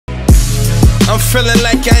feeling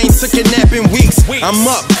like I ain't took a nap in weeks. I'm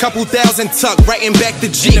up, couple thousand tuck, writing back the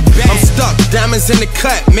G. I'm stuck, diamonds in the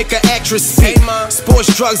cut, make an actress speak.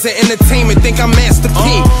 Sports, drugs, and entertainment, think I'm Master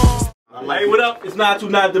P. Hey, what up? It's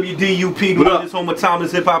 929 WDUP. What up? This home of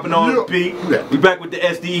Thomas Hip Hop and R&B. We back with the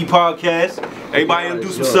S.D.E podcast. Everybody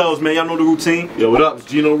introduce themselves, man. Y'all know the routine. Yo, what up? It's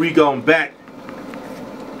Gino Rico. I'm back.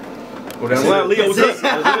 Oh, that's right, Leo. What's up?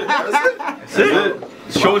 That's it.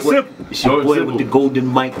 Short and simple. It's your boy with the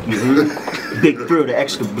golden mic, you heard? Big Thrill, the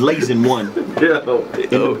extra blazing one. Yo, in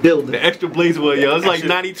the building. The extra blazing one, yo. It's like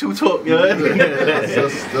 92 talk, yo.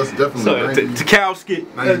 That's definitely Tukowski.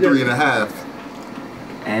 93 and a half.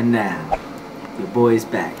 And now, your boy's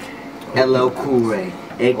back. LL Cool Ray,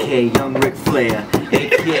 aka Young Ric Flair,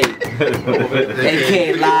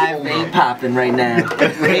 aka Live Ain't Poppin' right now,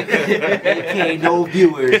 aka No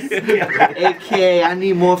Viewers, aka I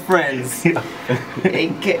Need More Friends,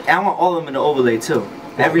 aka I want all of them in the overlay too.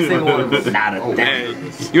 Every single one of them. Not a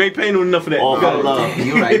damn. You ain't paying enough for that. All for love.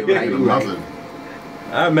 You right.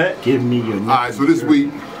 Alright, Matt. Give me your. Alright, so this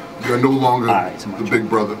week we are no longer the big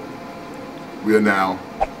brother. We are now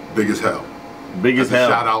big as hell. Big as hell.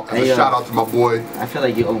 Shout out to my boy. I feel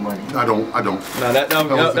like you owe money. I don't. No, that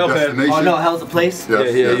destination. Oh no, hell's a place?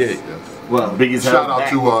 Yes, yeah. Well, big as hell. Shout out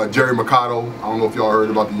to Jerry Mercado. I don't know if y'all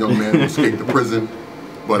heard about the young man who escaped the prison,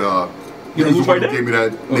 but he's the one who gave me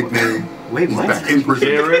that nickname. Wait, he's what? back in prison.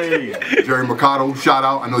 Jerry Mercado, shout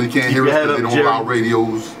out. I know you can't hear us because they don't allow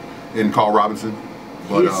radios in Carl Robinson.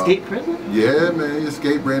 But, he escaped prison? Yeah, man, he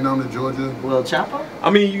escaped, ran down to Georgia. Well, Chapo? I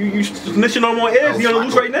mean, you snitching on more air? He on the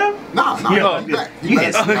loose right now? Nah, he's back. You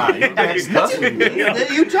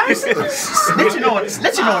trying to snitching on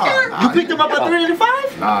air? You picked him up at 3 and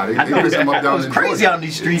 5? Nah, they picked him up down in Georgia. Crazy out in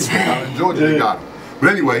these streets. Down in Georgia, they got him. But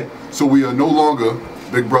anyway, so we are no longer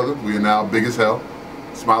big brother. We are now big as hell.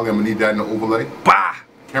 Smiley, I'm gonna need that in the overlay. Bah!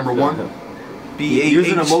 Camera one. Use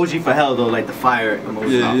an emoji for hell though, like the fire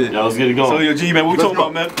emoji. Yeah, let's get it going. So yo, G man, what we talking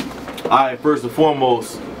about, man? Alright, first and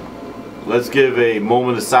foremost, let's give a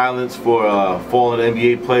moment of silence for fallen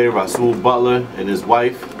NBA player Rasul Butler and his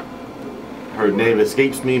wife. Her name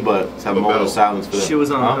escapes me, but let's have a moment of silence for them. She was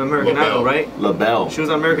on American Idol, right? LaBelle. She was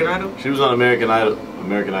on American Idol? She was on American Idol.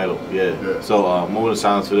 Yeah. So moment of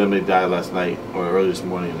silence for them. They died last night or early this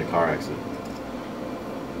morning in a car accident.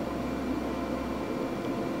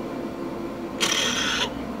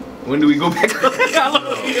 When do we go back? You got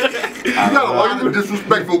a lot of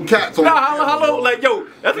disrespectful cats on how long? Like, yo,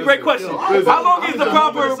 that's a great question. How long is the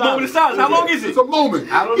proper moment of silence? How long is it? It's a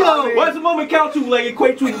moment. I don't know. What does a moment count to? Like,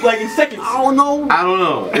 equate to like in seconds? I don't know.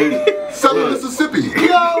 Southern Mississippi.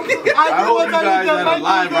 Yo, I hope you guys that are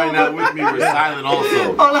live right now with me were silent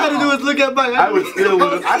also. All I had to do was look at Mike. I still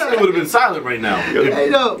would have been silent right now. Hey,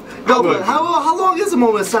 no, but how long is a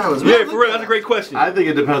moment of silence? Yeah, for real, that's a great question. I think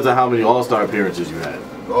it depends on how many All-Star appearances you had.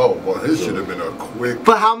 Oh, boy, this should have been a quick.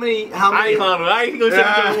 But how many? I ain't gonna say what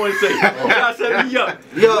I want to say. Y'all set me up.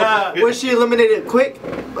 Yo, was she eliminated quick?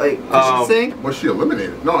 Like, did she sing? Was she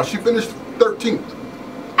eliminated? No, she finished 13th.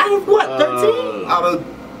 Out of what? 13?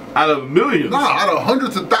 Out of millions. Nah, out of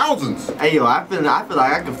hundreds of thousands. Hey yo, I feel like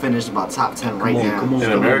I could finish about top 10 right now.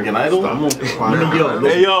 In American Idol?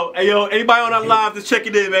 Hey yo, anybody on our live that's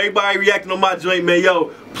checking in, man, everybody reacting on my joint, man,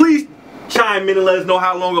 yo, please chime in and let us know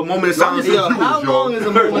how long a moment of silence is. How long is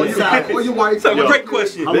a moment of silence? That's a great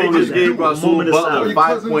question. They just gave Rasul Butler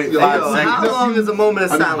 5.5 seconds. How long is a moment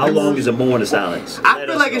of silence? How long is a moment of silence? I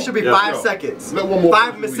feel like it should be 5 seconds.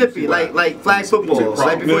 5 Mississippi, like flag football.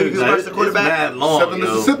 Like before you can rush the quarterback. Mad long, 7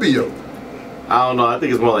 Mississippi, yo. I don't know. I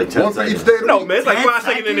think it's more like 10 One for each seconds. day of the No, week. man, it's like 5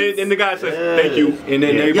 seconds and the guy says, thank you. And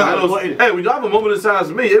then everybody Hey, when you have a moment of silence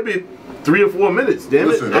for me, it'd be 3 or 4 minutes,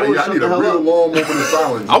 damn it. Listen, I need a real long moment of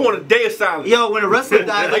silence. I want a day of silence. Yo, when a wrestler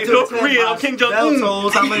dies, like North Korea, King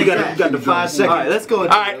Jong-un. How many You got the 5 seconds. All right, let's go. All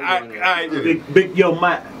right. Big, yo,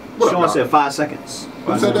 Mike. Sean said 5 seconds.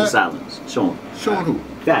 Who said that? Silence. Sean. Sean who?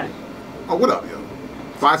 Got it. Oh, what up, yo?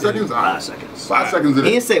 5 seconds? 5 seconds. 5 seconds in He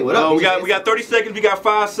it. didn't say what up. We got 30 seconds. We got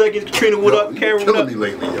 5 seconds. Katrina, what up? Karen, what killing up? me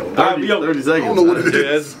lately, yo. 30 seconds. I don't know what it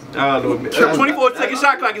is. I don't know. 24-second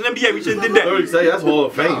shot clock is NBA. We should have did that. 30 seconds, that's Hall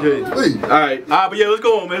of Fame. Please. Alright. But yeah, let's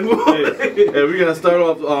go on, man. Hey, we're gonna start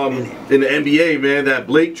off in the NBA, man. That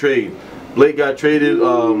Blake trade. Blake got traded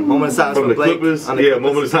Moment of silence from the for Blake. Clippers. On the Yeah, Clippers.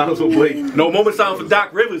 moment of silence for Blake. No moment of silence for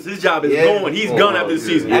Doc Rivers. His job is going. He's gone after the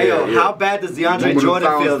season. Hey yo, how bad does DeAndre Moment of Jordan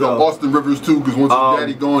silence feel for though? Austin Rivers too, because once his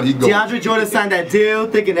daddy gone, he gone. DeAndre Jordan signed that deal,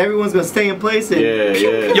 thinking everyone's gonna stay in place. And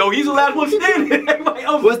Yeah. Yo, he's the last one standing. Everybody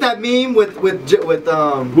else. what's that meme with Will Smith?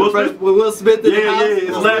 with Will Smith in the house? Yeah. It's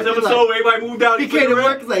the last episode. Everybody moved out. He came to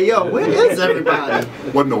work. He's like, yo, where is everybody?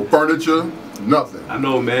 Wasn't no furniture, nothing. I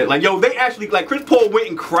know, man. Like, yo, they actually, like, Chris Paul went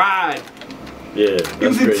and cried Yeah. He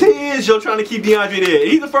was in tears, yo, trying to keep DeAndre there.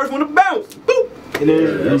 He's the first one to bounce. Boop. And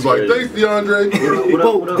then, He was like, thanks, DeAndre.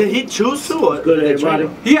 what up? Did he choose to? Or Good everybody.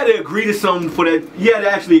 He had to agree to something for that. He had to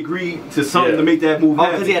actually agree to something to make that move Oh,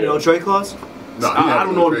 happen. because he had no trade clause? Nah, I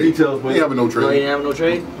don't know the details, but he having no No, he trade. didn't have no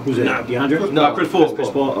trade? Who's that? DeAndre? No, Chris Paul. Chris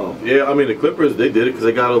Paul. Oh. Yeah, I mean the Clippers, they did it because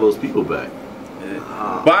they got all those people back.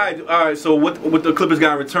 But all right, so what the Clippers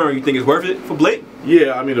got in return? You think it's worth it for Blake?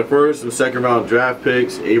 Yeah, I mean the first and second round draft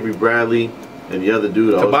picks, Avery Bradley, and the other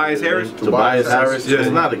dude. Tobias Harris? Tobias Harris. Yeah. It's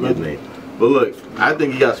not a good name. But look, I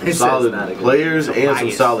think he got some He said it's solid not a good players name. and some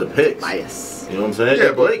Tobias. solid picks. Bias. You know what I'm saying? Yeah,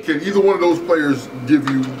 And but can either one of those players give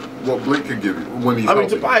you what Blake could give you when he's I mean,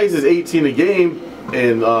 healthy? Tobias is 18 a game,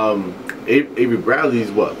 and Avery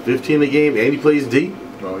Bradley's what, 15 a game, and he plays D.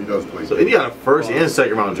 No, he does play. So and he got a first and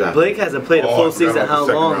second round draft. Blake hasn't played a Oh, I full forgot season. about the How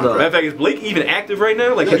second long round though? draft. Matter of fact, is Blake even active right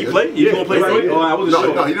now? Like, Yeah, can he play? You gonna play yeah, right away? yeah. Oh, I wasn't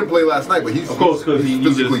No, sure. he didn't play last night, but he's Of course, 'cause he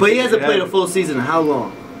physically. just- But he hasn't played Yeah. a full season. How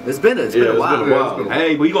long? It's been a Yeah, while. it's been a while. Yeah, it's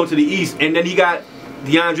Hey, but you go to the East, and then he got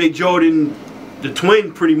DeAndre Jordan, the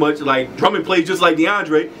twin, pretty much. Like Drummond plays just like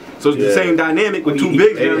DeAndre, so it's the Yeah. same dynamic with two He-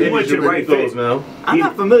 bigs. he- now. he And went to the right throws fit. now. I'm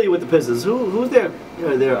not familiar with the Pistons. Who's their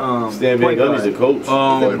Stan Van point Gundy's the guard?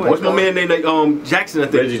 coach. What's my man named Jackson? I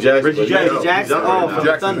think Reggie Jackson. Reggie but Jackson. he's Jackson? out Oh, right now. from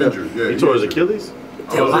Jackson's Thunder. injured. Yeah, He tore his Achilles.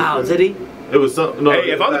 Wow, did he? It was something. No,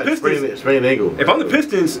 Hey, if I'm the Pistons- sprained ankle. If I'm the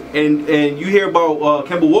Pistons and you hear about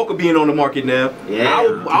Kemba Walker being on the market now,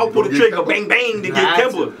 Yeah. I'll pull the Get trigger, Kemba? bang bang, to You get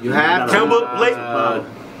have Kemba. to. You have to. Kemba, Blake,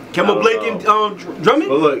 Kemba, Blake, and Drummond.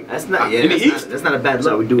 But look, That's not. Yeah, In the that's East? not, that's not a bad That's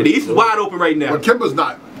how we look. do And it. the East is wide open right now. But Kimba's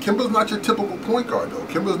not your typical point guard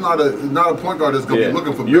though. Kimba's not a point guard that's gonna yeah, be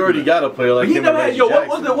looking for. you already got a player like But he him. never and had. Reggie Yo, what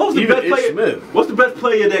Jackson. was the Even best Ish player? Smith. What's the best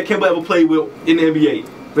player that Kemba ever played with in the NBA?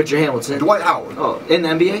 Richard Hamilton. Dwight Howard. Oh, in the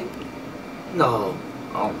NBA? No.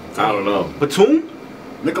 I don't know. Batum?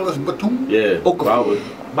 Nicholas Batum. Yeah, Okafor. probably.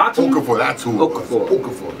 Batum? Okafor. That's who. It was. Okafor.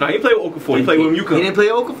 Okafor. Nah, he played with Okafor. He played with him. He didn't play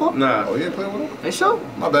Okafor? Nah. Oh, he ain't playing with him. They sure?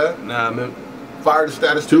 My bad. Nah, man. Fired the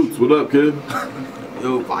status. Toots, what up, kid?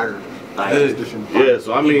 Yo, fired. Statistician. Yeah,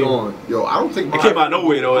 so I He mean, gone. Yo, I don't think It came out of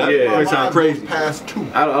nowhere though. That Yeah. might sound crazy. Past two.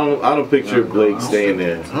 I don't picture Blake staying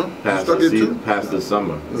there Huh? past Stuck the in season, two? past the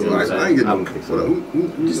summer. You know I what I'm saying? ain't getting I no. don't think What,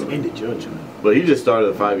 so. who Just end the judgment. But he just started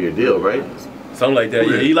a 5-year deal, right? Something like that.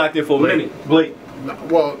 Yeah, he locked in for a Blake. minute. Blake.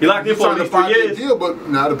 Well, He locked in for signed at a least 3 5-year years. deal, but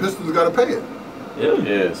now the Pistons got to pay it. Yeah.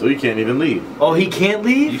 Yeah, so he can't even leave. Oh, he can't You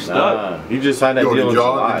leave? stuck. Nah, he just signed that Yo, deal did in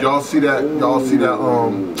July. y'all see that? Y'all see that?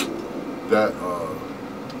 That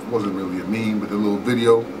wasn't really a meme, but the little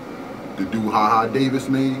video the dude Ha Davis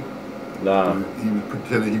made. Nah. He was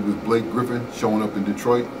pretending he was Blake Griffin showing up in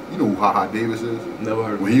Detroit. You know who Ha Davis is? Never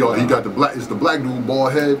heard of When he got the black, it's the black dude,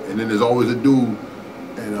 bald head, and then there's always a dude,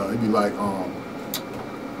 and he'd be like,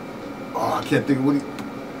 I can't think of what he.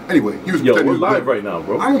 Anyway, he was Yo, pretending we're he was live Blake. right now,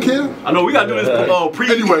 bro. I don't care. I know we gotta do this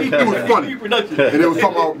pre. Anyway, it was funny. Pre-production. And they was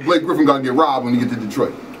talking about Blake Griffin gonna get robbed when he get to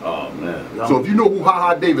Detroit. Oh man. So if you know who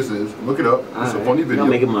Ha Davis is, look it up. It's a funny video.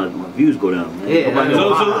 Y'all making my views go down, man. Yeah. Nobody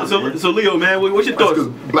knows. So Leo, man, what's your That's thoughts?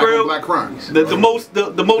 because black on black crimes.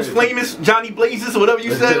 The most famous Johnny Blazes or whatever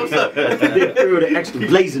you said. What's up? They threw the extra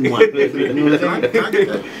blazing one. You know what I'm saying? Can I get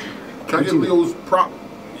that? Can I get Leo's prop?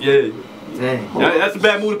 Yeah. Dang. That's a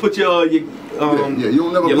bad move to put your Yeah, you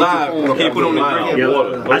don't never your put your live. phone up Can't put on the Line ground. on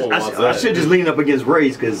water. No one wants I that. should just lean up against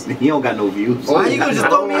Ray's because he don't got no views. Oh, Why you gonna just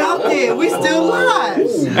throw me out there? We still live.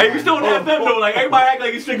 Hey, we still on the FM though. Like everybody act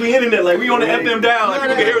like it's strictly internet. Like we on the FM down. Like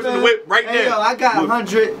people can hear us in the whip right Hey, yo, now. I got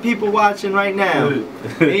 100 people watching right now.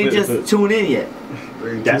 They ain't just tuned in yet.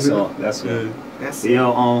 That's all. That's all. That's You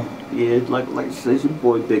know, yeah, like you say, your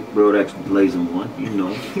boy Big Bro, extra blazing one. You know,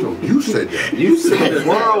 Yo, you said that. you said the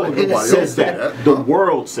world Nobody else says said that. The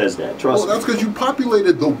world says that. Oh, Trust me. that's because you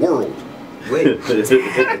populated the world. Wait, what is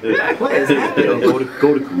happening? Yo,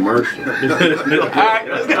 go to commercial. Alright,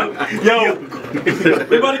 let's go. Yo,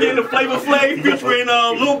 we about to get into Flavor Flav featuring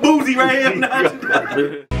Lil Boozy right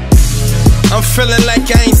here. I'm feeling like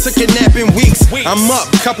I ain't took a nap in weeks. I'm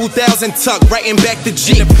up, couple thousand tuck, writing back the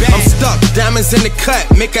G. I'm stuck, diamonds in the cut,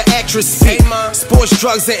 make an actress speak. Sports,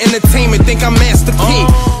 drugs, and entertainment, think I'm Master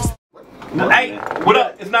P. Hey, what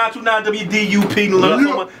up? It's 929 WDUP, the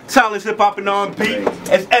little Talents, Hip Hop, and R&B.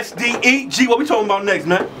 It's S.D.E. G, what we talking about next,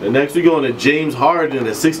 man? And next we going to James Harden,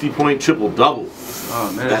 a 60-point triple-double.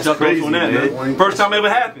 Oh, man, That's jump crazy, on that, man. First time ever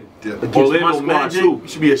happened. Orlando Magic, you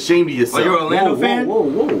should be ashamed of yourself. Oh, you're an Orlando fan?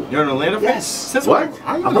 Whoa. You're an Orlando fan? Yes. Since What?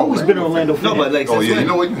 I've always been an Orlando fan. No, but like, Oh since yeah, when? you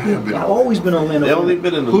know what? You have been. I've always been an Orlando They fan. only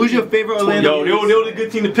been in the Who's your favorite Orlando? Yo, they were the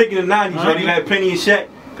good team to pick in the 90s, right? You had Penny and Shaq.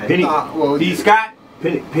 Penny, Well, D. Scott,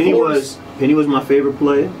 Penny was my favorite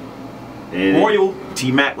player. And Royal.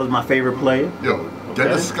 T Mac was my favorite player. Yo,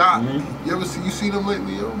 Dennis Scott. Mm-hmm. You seen him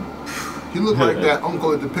lately, yo? He looked like that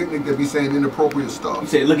uncle at the picnic that be saying inappropriate stuff. You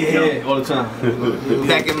say, look at here all the time.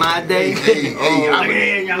 Back in my day.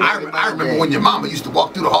 I remember when your mama used to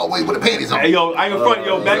walk through the hallway with her panties on. Hey, yo, I ain't gonna front,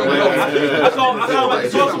 yo, back when I saw him at the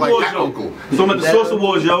Source Awards, yo. Saw him at the Source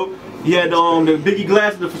Awards, yo. He had the Biggie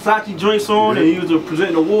glasses, the Versace joints on, and he was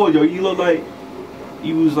presenting the award, yo. He looked like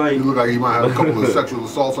he was like. He looked like he might have a couple of sexual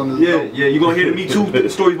assaults on his belt. Yeah, you gonna hear the Me Too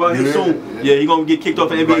stories about him soon. Yeah, he gonna get kicked off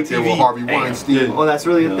of NBA TV. With Harvey Weinstein. Oh, that's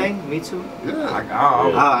really a thing? Me Too? Yeah.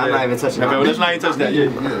 I'm not even touching that. Let's not even touch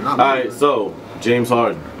that. All right, so James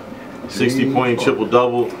Harden, 60-point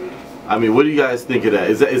triple-double. I mean, what do you guys think of that?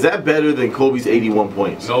 Is that better than Kobe's 81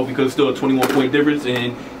 points? No, because it's still a 21-point difference,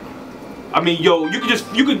 and I mean, yo, you could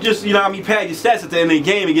just you know what I mean, pad your stats at the end of the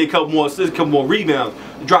game and get a couple more assists, a couple more rebounds.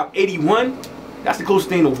 Drop 81. That's the closest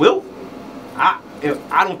thing to Wilt. I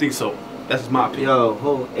don't think so. That's my opinion. Yo,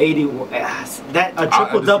 whole 81. That a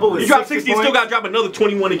triple double with you drop 60, you still got to drop another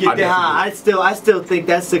 21 to get that. Nah, I still think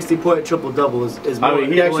that 60-point triple double is more. I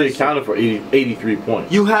mean, he actually accounted for 83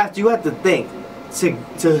 points. You have to think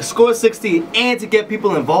to score 60 and to get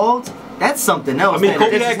people involved. That's something else. I mean,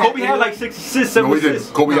 Kobe had like 6 assists, 7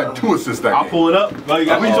 assists. Kobe had 2 assists that game. I'll pull it up. Pull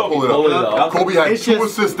it up. Kobe had 2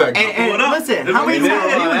 assists that game. And listen, how many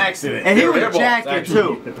times? And he was jacking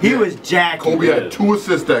too. He was jacking. Kobe had 2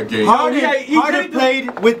 assists that game. Harden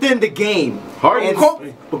played within the game.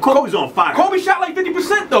 But Kobe's on fire. Kobe shot like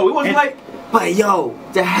 50% though. It wasn't like. But yo,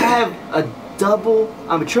 to have a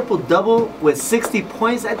triple double with 60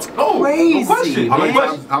 points, that's crazy. No question.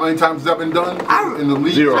 How many times has that been done in the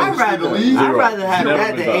league? Zero. I'd rather have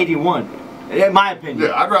that than 81. In my opinion.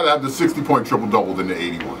 Yeah, I'd rather have the 60-point triple double than the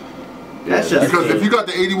 81. That's just because if you got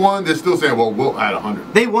the 81, they're still saying, well, Wilt had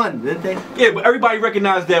 100. They won, didn't they? Yeah, but everybody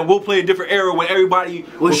recognized that Wilt played a different era when everybody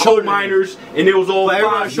was coal miners and it was all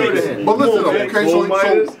 5, 6. But listen,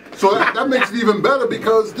 okay, so that makes it even better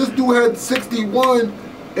because this dude had 61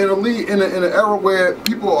 in a league in an era where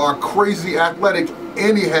people are crazy athletic,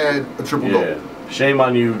 and he had a triple double. Shame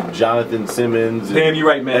on you, Jonathan Simmons. Damn, you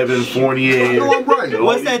right, man. Evan Fournier. No, I'm right.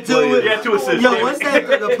 What's that dude with? Yeah, 2 assists. Yo, what's that?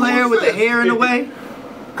 The player with the hair in the way?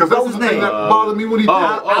 Because that was the thing that bothered me when he did.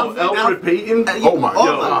 Alfred Payton. Oh my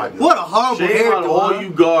God! What a horrible Shame on all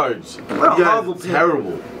you guards. What a horrible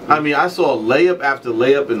terrible. I mean, I saw layup after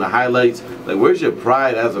layup in the highlights. Like, where's your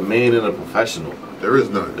pride as a man and a professional? There is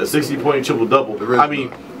none. The 60-point triple-double. I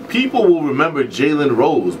mean, people will remember Jalen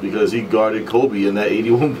Rose because he guarded Kobe in that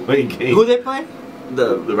 81-point game. Who they play?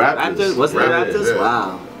 The Raptors. What's the Raptors? Yeah.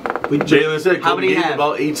 Wow. Jalen said Kobe gave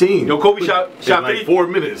about 18. Yo, Kobe shot like 4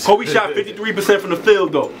 minutes. Kobe shot 53% from the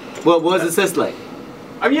field though. What was his assist like?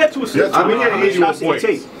 I mean, he had 2 assists. I mean, he had 81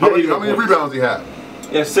 points. How many rebounds he had?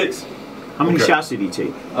 Yeah, 6. How many shots did he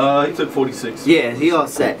take? He took 46. Yeah, he all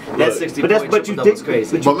set. That's 60 points. But you did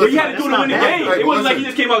crazy. But he had to do it to win the game. It wasn't like he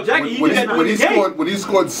just came out jacking. He just had to win the game. When he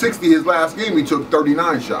scored 60 his last game, he took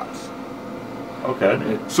 39 shots.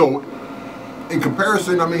 Okay. So, in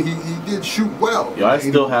comparison, I mean, he did shoot well. Yeah, I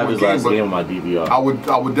still have his last game on my DVR. I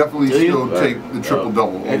would definitely still take the triple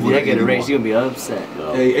double. If you get a race, you're gonna be upset.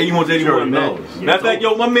 Hey, 81's 81, man. Matter of fact,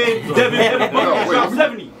 yo, my man Devin Booker dropped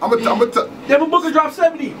 70. Devin Booker dropped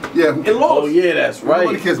 70. Yeah. And lost. Oh yeah, that's right.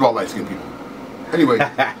 Nobody cares about light-skinned people. Anyway,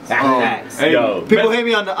 yo, people hate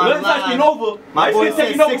me on the line. Over. My boy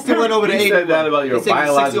said 61 over the 80. You said that about your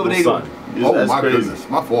biological son. Oh my goodness,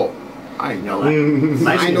 my fault. I ain't know that.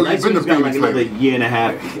 I ain't know you've been to Phoenix like another year and a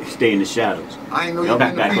half stay in the shadows. I ain't know you've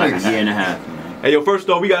been to back Phoenix. like a year and a half, man. Hey, yo, first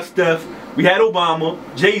off, we got Steph. We had Obama.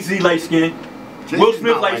 Jay-Z light skin. Will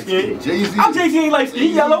Smith light skin. How Jay-Z ain't light skin?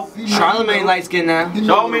 He yellow. Charlamagne light skin now.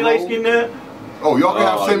 Charlamagne light skin now. Oh, y'all can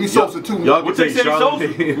have Sammy Sosa too. Y'all can take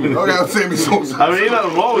Charlamagne. Y'all can have Sammy Sosa. I mean, ain't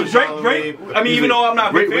nothing wrong with Drake. I mean, even though I'm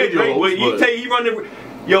not a big fan of Drake, he run the.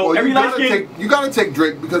 Yo, every light skin. You gotta take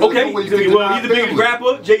Drake because okay, he's the biggest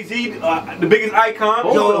rapper. Jay-Z, the biggest icon.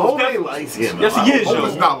 Yo, Steph light skin. Yes, he is. Hope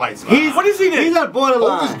is not light skin. What is he then? He's on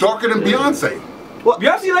borderline. Hope is darker than Beyonce. What?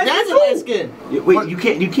 Beyonce light That's skin light skin. Wait, you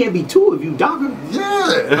can't be 2 if you darker.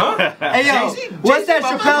 Yeah. Huh? Hey yo, what's that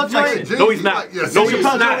Chappelle joint? No, he's not. No, he's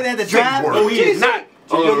not. At the draft? No, he is not.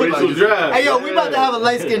 Hey yo, we about to have a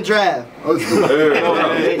light skin draft. That's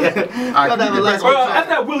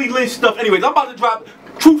that Willie Lynch stuff. Anyways, I'm about to drop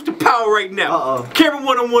truth to power right now. Cameron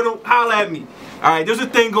 101, holla at me. Alright, there's a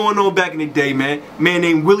thing going on back in the day, man. Man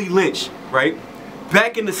named Willie Lynch, right?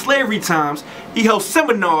 Back in the slavery times, he held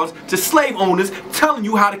seminars to slave owners telling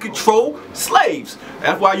you how to control slaves.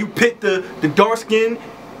 That's why you pit the dark skin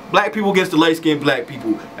black people against the light-skinned black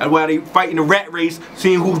people. That's why they fight in the rat race,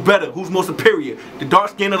 seeing who's better, who's more superior, the dark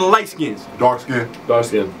skin or the light skins. Dark skin.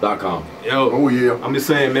 Darkskin.com. Yo, Oh yeah. I'm just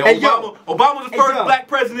saying, man. Hey, Obama was the first yo. black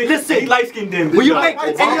president. Listen. He light-skinned then. When you make,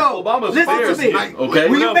 Obama's listen to me. Right. Okay.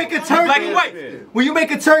 When you make a turkey, Black and white. when you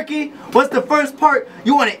make a turkey, what's the first part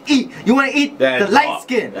you want to eat? You want to eat the light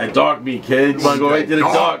skin. That dark meat, kid. You want to go right to the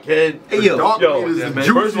dark, kid? Hey, yo. Dark Yo, meat is the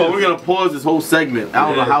first of all, we're gonna pause this whole segment. I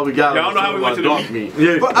don't know how we got. Yeah, I don't know how we went to the dark meat.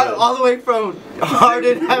 Yeah. But, all the way from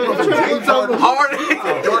Harden having a triple double.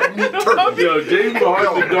 Dark meat turkey. Yo, James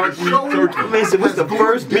Harden, the dark meat turkey. Listen, what's the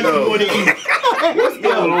first meat you want to eat? What's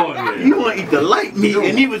going on here? You want to eat the light meat,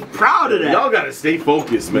 and he was proud of that. Y'all gotta stay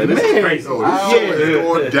focused, man. This is crazy. Yo, this show is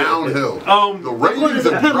going downhill. The ratings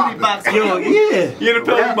are dropping. Yo, yeah. You in the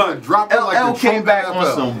penalty box. Dropping like LL the came Trump back on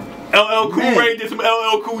NFL. some. LL Cool Man. Ray did some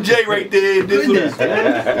LL Cool J right there. Did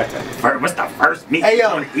some, What's the first meat Hey, you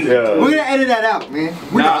yo. want to eat? Yeah. We're gonna edit that out, man.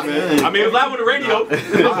 Nah, man. I mean, it was live on the radio. Y'all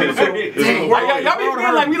be feeling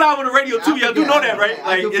like we live on the radio too. Y'all do know that, right?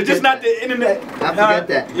 Like, it's just not the internet. I forget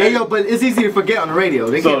that. Hey, yo, but it's easy to forget on the radio.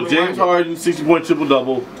 They So can't James Harden, 60-point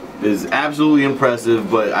triple-double, is absolutely impressive,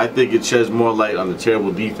 but I think it sheds more light on the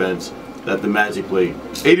terrible defense that the Magic played.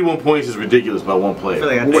 81 points is ridiculous by one player.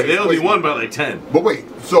 They only won by like 10. But wait,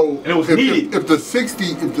 so it was needed. if the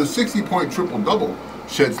 60-point triple double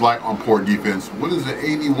sheds light on poor defense, what does an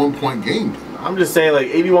 81-point game do? I'm just saying, like,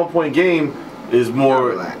 81-point game is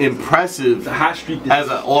more impressive The hot streak. as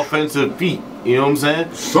an offensive feat. You know what I'm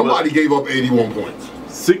saying? Somebody gave up 81 points.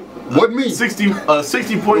 What me? 60 It points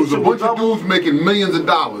was a bunch of triple-double. dudes making millions of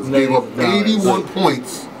dollars. Gave up 81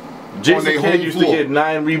 points. Jason their Kidd home used floor. to get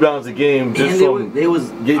 9 rebounds a game just And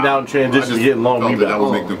from getting out in transition to getting long That would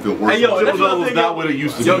rebounds. make them feel worse. Hey, yo, that's Triple-double another is thing, not yo. what it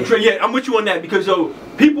used to Yo, be. Trey, yeah, I'm with you on that because yo,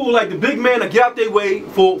 people like the big man that get out their way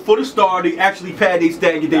for the star, they actually pad their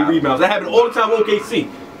stat and get their rebounds. That happened all the time with OKC.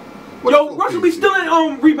 Yo, Russell be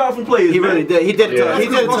stealing rebounds from players. He man. really did. He did it to. He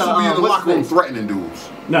did it to. Russell be in the what's locker room his name? threatening dudes.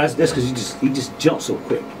 No, that's because he just jumps so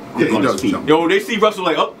quick. Yeah, he on his does feet. jump. Yo, they see Russell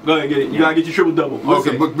like, oh, go ahead, get it. You gotta get your triple double.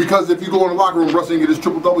 Listen, but because if you go in the locker room, Russell and get his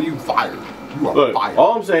triple double, you fired. You are Look, fired.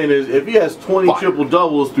 all I'm saying is, if he has 20 Fire.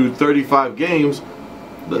 triple-doubles through 35 games,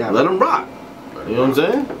 let him rock. You know what I'm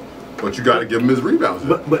saying? But you got to give him his rebounds.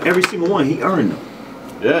 But every single one, he earned them.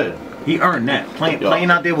 Yeah. He earned that.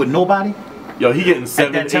 Playing out there with nobody. Yo, he getting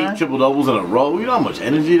 7, that 8 time? triple-doubles in a row. You know how much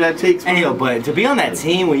energy that takes? Hey, yo, but to be on that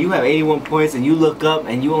team where you have 81 points and you look up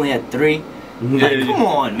and you only had 3, like, come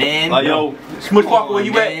on, man. Like, yo, Smush Parker, where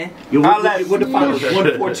you man. at? Yo, Holla what the finals?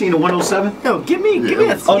 114 to 107. Yo, give me a. Oh give no, me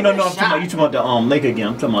I'm a talking about shot. you talking about the Laker game.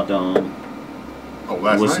 I'm talking about the Oh,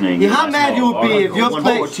 last what's his night? name? Yeah, how mad you would be if your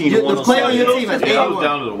play, 114 the player on your team has Yeah, I was 81.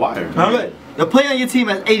 down to the wire. Good. The player on your team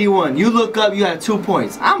has 81. You look up, you have 2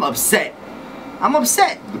 points. I'm upset. I'm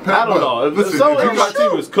upset. I don't know. If Listen, someone if on you my got,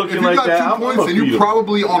 team was if cooking you like got that, 2 I'm points, gonna then beat you him.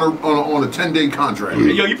 probably on a 10-day contract.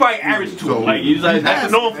 Yo, you probably average 2. So- like, you just like, that's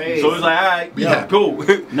the norm. So it's like, all right, Be happy. cool.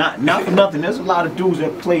 Not for nothing. There's a lot of dudes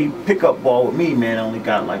that play pickup ball with me, man. Only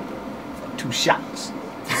got like 2 shots.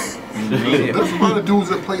 There's a lot of dudes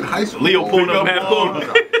that played high school. Leo pulling up half ball.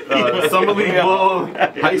 court. Summer league ball,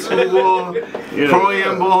 high school ball,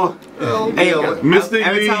 pro-am ball. Hey, yo, Mr.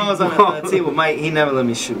 every Lee. time I was on the team with Mike, he never let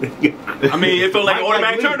me shoot. I mean, it felt like an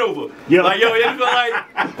automatic turnover. Yeah. Like, yo, it felt like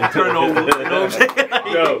a turnover. You know what I'm saying? Like,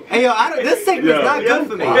 Yo, Hey, yo, this segment's Yo. not good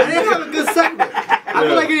for me. I didn't have a good segment. I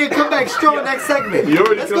feel like I need to come back strong next segment. you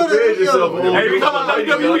already Let's go to compared yourself. yo. Hey, we talking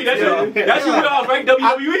about WWE. That's your wheelhouse, right?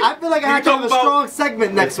 WWE. I feel like I have to have a strong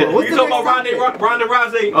segment next one. What's We the talking next about segment? Ronda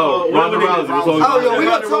Rousey. Oh, Ronda Rousey. Oh, yo, we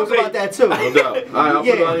gonna talk about that too. No doubt. All right, I'll put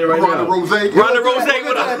it on you right Ronda now. Rousey. Ronda We'll Rousey, do that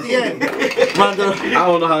what up? at the end. Ronda. I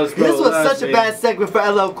don't know how to spell This the was last such a name. bad segment for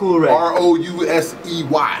LL Cool Ray.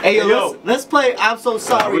 Rousey. Hey, yo, Yo. let's play I'm So we're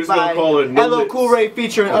Sorry just gonna by call it No LL Licks. Cool Ray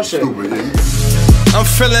featuring Usher. Stupid. Yeah. I'm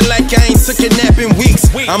feeling like I ain't took a nap in weeks.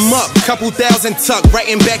 I'm up, couple thousand tuck,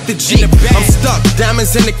 writing back the Jeep. I'm stuck,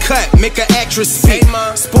 diamonds in the cut, make an actress speak.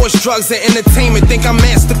 Sports, drugs, and entertainment, think I'm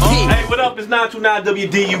Master P. Hey, what up? It's 929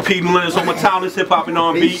 WDUP, New Orleans, home of timeless hip hop and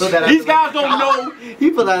R&B. He put that These out guys don't know. He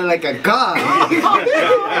put out like a god.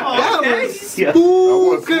 That was Yeah.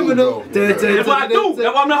 smooth criminal. That's what I do.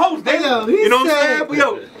 That's why I'm the host. Hey, yo, he You know what I'm said- saying? But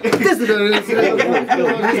yo, This is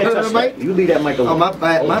the mic. You leave that mic Oh, alone. my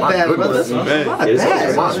bad, brother. My bad.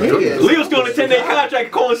 Leo's still on a 10-day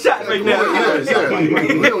contract calling shots right now.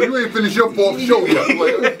 Leo, you ain't finished your 4th show yet.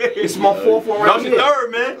 Like, It's my 4th one That right was your here.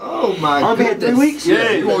 3rd, man. Oh my I've been here 3 weeks.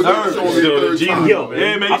 Yeah, you only did the show on Still your the 3rd G. time. Yo,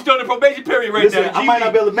 Yeah, man, you still in the probation period right Listen, now. I might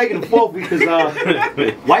not be able to make it the 4th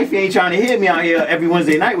because wifey ain't trying to hear me out here every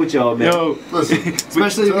Wednesday night with y'all, man. Yo, Listen,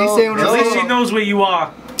 Especially if we say At least she knows where you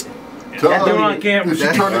are. You're on camera. She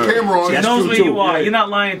turned the camera on. She knows where you are. You're not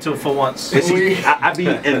lying to her for once. I be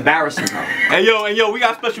embarrassing her. And yo, we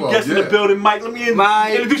got special guests in the building. Mike, let me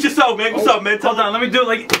introduce yourself, man. What's up, man? Hold on, let me do it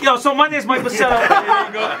like, yo, so my name's Mike Basetto.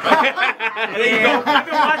 There you go. I've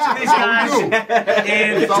been watching these guys,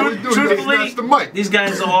 and truthfully, these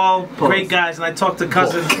guys are all great guys, and I talked to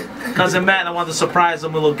cousin Matt, and I wanted to surprise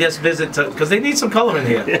them with a little guest visit, because they need some color in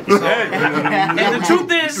here. So, and the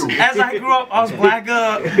truth is, as I grew up, I was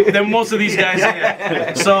blacker than most of these guys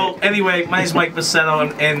here. So anyway, my name's Mike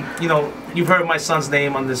Basetto, and you know, you've heard my son's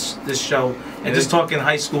name on this show, and just talking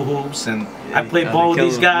high school hoops, and I played ball with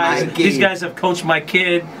these guys. These guys have coached my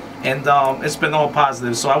kid, and it's been all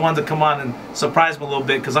positive. So I wanted to come on and surprise them a little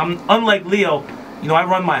bit, because I'm unlike Leo. You know, I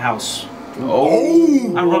run my house.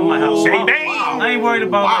 Oh! I run my house. Bang, bang. I ain't worried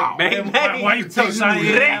about like, why you take sign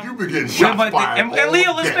here. You been getting shots fired. And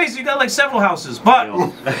Leo, let's face it, you got like several houses, but Yo,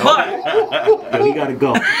 he gotta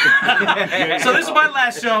go. so this is my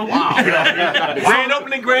last show. Grand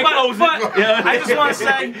opening, grand closing. But I just want to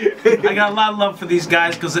say, I got a lot of love for these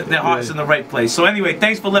guys because their heart's in the right place. So anyway,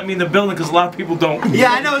 thanks for letting me in the building, because a lot of people don't.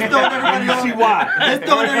 Yeah, I know it's throwing everybody off. See why? It's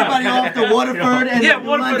throwing everybody off the Waterford and the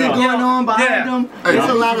London going on behind them. There's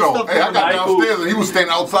a lot of stuff Hey, I going got on. downstairs and he was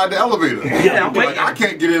standing outside the elevator. Yeah, I'm Like, waiting. I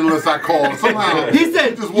can't get in unless I call. Somehow He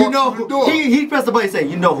said, just you walked know, through the door. he pressed the button and said,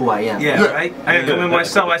 you know who I am. Yeah, right? I had to come in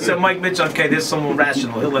myself. I said, Mike Mitchell, okay, there's someone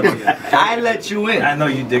rational. He'll let me in. I let you in. I know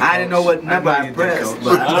you did. I didn't know what number I you did, pressed. Coach.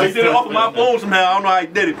 but- He did it off of my phone somehow. I don't know how he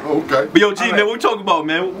did it. Okay. But yo, G, man, what we talking about,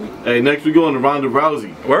 man? Hey, next we going to Ronda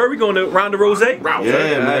Rousey. Where are we going to Ronda Rousey?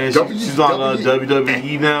 Yeah, man. She's on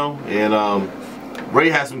WWE now, and Ray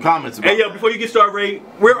has some comments about Hey, yo, before you get started, Ray,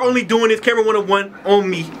 we're only doing this, Camera 101 on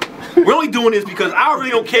me. We're only doing this because I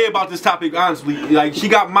really don't care about this topic, honestly. Like, she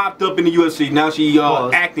got mopped up in the UFC. Now she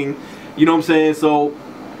acting. You know what I'm saying? So,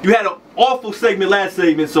 you had an awful segment last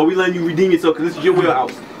segment, so we letting you redeem yourself because this is your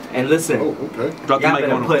wheelhouse. And listen, Okay. Drop the y'all mic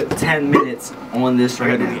better on. put 10 minutes on this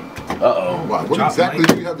right now. Wow, what exactly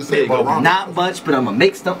do you have to say about Ronda? Not much, but I'm going to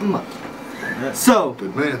make something up. So,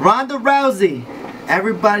 Good man. Ronda Rousey.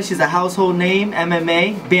 Everybody, she's a household name,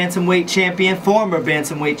 MMA, bantamweight champion, former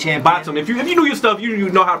bantamweight champion. Bottom. If you knew your stuff, you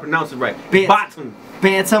know how to pronounce it right. Bottom.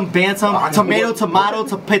 Bantam,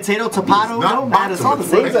 tomato, potato, tomato. No matter. It's all the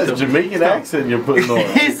What is same. that Jamaican accent you're putting on?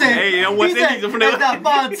 He said, Hey, I'm West Indies, I'm from it's there. that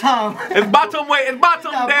bottom. It's bottom weight. It's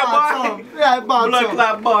bottom there, boy. Yeah, Blood bottom.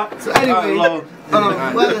 clot boy. So anyway,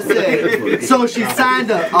 what I say? So she signed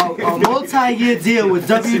a multi-year deal with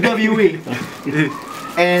WWE,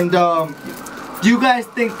 and do you guys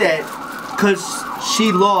think that because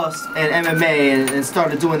she lost in MMA and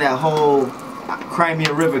started doing that whole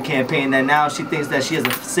Crimea River campaign, that now she thinks that she has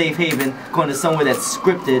a safe haven going to somewhere that's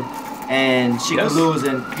scripted and she could lose?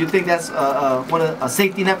 And do you think that's a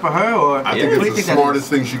safety net for her, or I think it's the smartest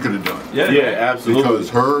thing she could have done. Yeah, absolutely.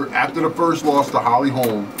 Because after the first loss to Holly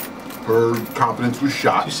Holm, her confidence was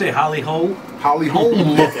shot. You say Holly Hole? Holly Holm.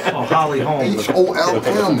 Oh, Holly Holm.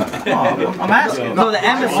 H-O-L-M. I'm asking. No, the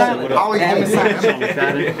M is silent. Holly The M is Holm.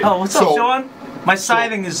 silent. Oh, what's up, So- Sean? My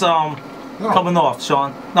siding is coming off,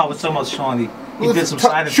 Sean. No, what's talking about Sean? He did some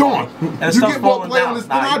siding. Sean, for me, and it you starts get more falling play on down. this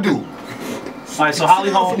than I do. All right, so Holly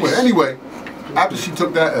Sit down Holm. somewhere. Anyway, after she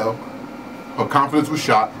took that L, her confidence was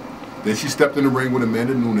shot. Then she stepped in the ring with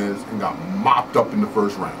Amanda Nunes and got mopped up in the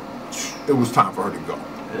first round. It was time for her to go.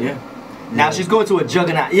 Yeah. Now she's going to a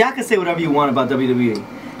juggernaut. Y'all can say whatever you want about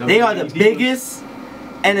WWE. They are the biggest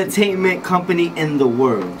entertainment company in the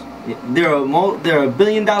world. They're a $1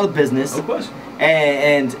 billion business. No question.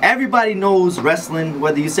 And everybody knows wrestling,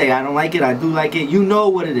 whether you say I don't like it, I do like it, you know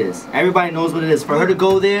what it is. Everybody knows what it is. For her to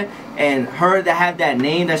go there and her to have that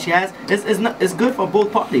name that she has, it's good for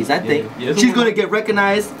both parties, I think. Yeah, She's going to get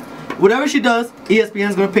recognized. Whatever she does,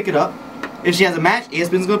 ESPN's going to pick it up. If she has a match,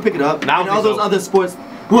 ESPN's going to pick it up. Now and all those other sports.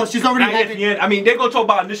 Well, she's already Not having... ESPN. I mean, they're gonna talk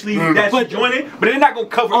about initially that she's joining, but they're not gonna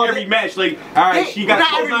cover every match. Like, all right, she got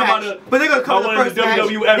not every match, but they're gonna cover the first match.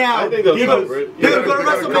 WWF. Now, I think they'll cover it. they're gonna go to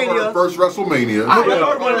They're gonna cover her WrestleMania. first WrestleMania. I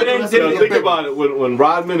heard one of them So think about it. When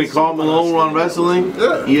Rodman and Karl Malone were on wrestling,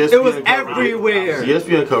 ESPN It was covered everywhere.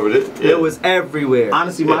 ESPN covered it. Yeah. It was everywhere.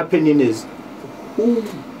 Honestly, my opinion is, who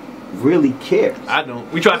really cares? I don't.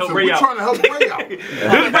 We try to help Listen, Ray we're out. trying to help Ray out. This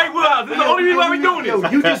is Ray Wheelhouse. This is the only reason why we're doing Yo,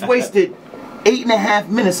 this. you just wasted 8.5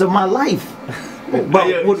 minutes of my life.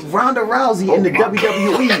 But with Ronda Rousey in the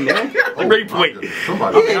WWE, man. That's a great point.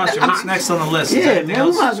 Somebody. What's next on the list? Yeah, man,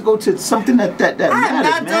 we might as well go to something that I'm matters,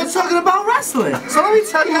 not man. done talking about wrestling. So let me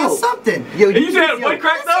tell you guys something. Yo, And you said voice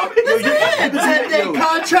crack though? This is it. 10-day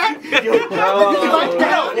contract. I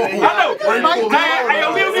know. Hey,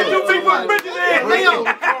 yo, Leo get 2 feet for bridges in. Hey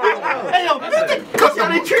yo,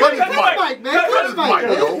 they treat cut it. his Cut mic. his mic, man. Cut his mic.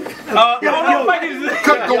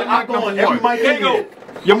 Cut gold mic number one. There you go.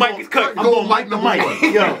 Your mic is cut. I'm going mic number one.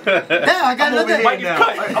 Now I got another. Mic is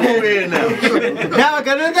cut. I'm over here now. Now I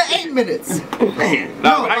got another 8 minutes.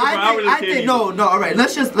 No, I think no. All right,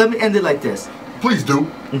 let me end it like this. Please do.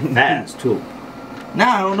 That's too.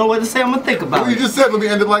 Now I don't know what to say. I'm gonna think about Well, you it. just said let me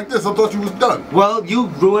end it like this. I thought you was done. Well, you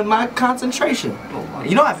ruined my concentration.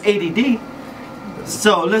 You don't have ADD.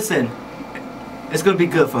 So listen, it's gonna be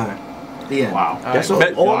good for her. The end. Wow. That's All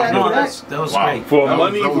right. all that. No, That that was great. For That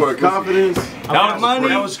was- money, that for was- confidence. That was Money,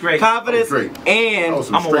 That was great. confidence, That was great. and That was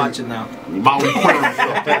some I'm gonna straight watch it now. Maui Queens.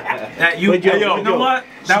 That you, But yo, you know what?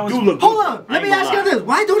 That was. hold on. Let me ask you this: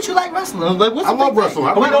 why don't you like wrestling? Like, what's I the love big wrestling.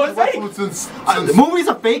 thing? I've been know it's wrestling since. The movies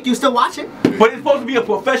are fake. You still watch it? But it's supposed to be a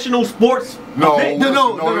professional sports. No,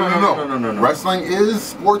 No. Wrestling is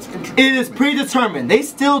sports. It is predetermined. They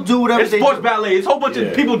still do whatever It's they sports do. ballet. It's a whole bunch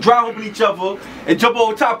of people dry humping each other and jump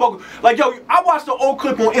over top. Like, yo, I watched an old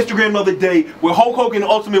clip on Instagram the other day with Hulk Hogan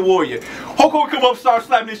and Ultimate Warrior. Hulk Hogan come up, start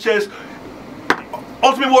slapping his chest.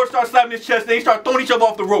 Ultimate Warrior starts slapping his chest. They start throwing each other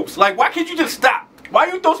off the ropes. Like, why can't you just stop? Why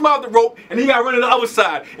you throw somebody off the rope and then you gotta run to the other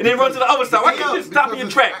side and then run to the other side? Why can't you just stop in your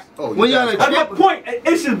tracks? When you're on a That's my point.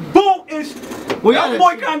 It's just boom. It's When you're on that's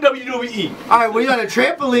a- boycotting WWE. All right, when you're on a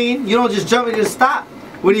trampoline, you don't just jump and just stop.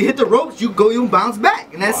 When you hit the ropes, you go, you bounce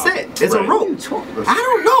back, and that's it. It's a rope. I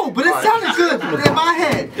don't know, but it sounded good in my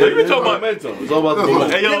head. Yo, you been talking about momentum. It's all about the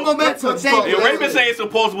momentum. Hey, yo, Get momentum. Thank Hey, you. Ray been saying some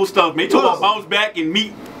plausible stuff, man. He talking about bounce back and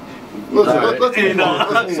meat Let's move and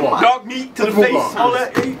on. Let's move on. dog meat to the Let's move face, on. all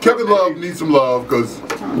that. Kevin Love needs some love because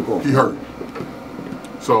he hurt.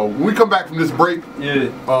 So when we come back from this break, Yeah.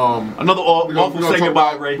 we're Another awful gonna segment talk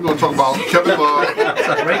about Ray. We're gonna talk about Kevin Love.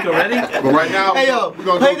 Break already? But right now, Hey, yo, we're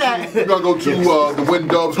gonna play go that. to, we're gonna go to the Win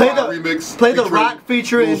Dubs Play remix. play the featuring rock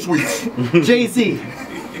featuring Lil Sweets. Jay-Z.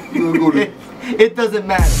 We're gonna go to It doesn't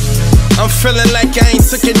matter. I'm feeling like I ain't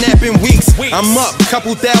took a nap in weeks. I'm up,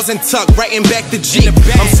 couple thousand tucked, writing back the G.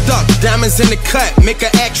 I'm stuck, diamonds in the cut, make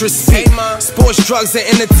an actress see. Sports, drugs, and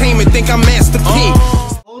entertainment, think I'm Master P.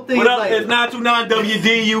 Whole thing What is up? like, It's 929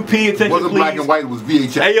 WDUP. Attention, wasn't please. black and white, it was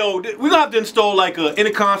VHS. Hey, yo, we gonna have to install like an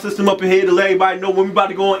intercom system up in here to let everybody know when we about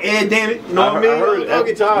to go on air, damn it. You know what I mean? I heard it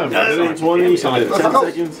every time. Within 20, something like 10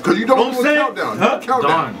 seconds. Because you don't Know what do I'm a saying? countdown. Huh? Do a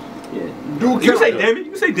countdown. Darn. Do a You can say countdown. damn it.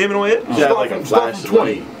 You can say damn it on air. You got like a Start flash from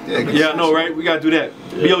 20. Yeah, I know, right? We gotta do that.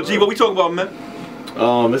 BOG, what we talking about, man?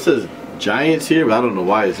 It says Giants here, but I don't know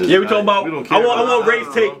why it says Yeah, we talking Giants. about. We don't I care want Ray's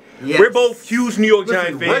take. Yes. We're both huge New York Listen,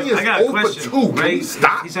 Giant Ray fans. is I got a 0 for question. 2. Can Ray, we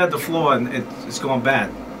stop? he's had the floor and it's going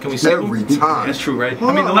bad. Can we save Every him? time. That's true, right? I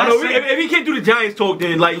mean, the I know, last if he can't do the Giants talk,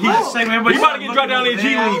 then like he's Last segment, everybody about to get started dropped down in looking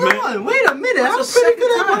G over League, there. man. hold on, wait a minute. I'm That's the pretty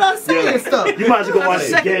good at second what I'm saying stuff. You might as well go watch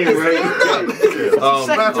the game, right?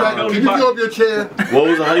 Matter of fact, can you get up your chair? What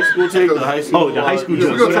was the high school take? The high school. Oh, the high school Yeah,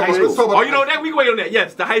 joint. we're gonna talk about- let's talk about Oh, you know that we can wait on that.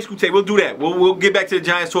 Yes, the high school tape. We'll do that. We'll get back to the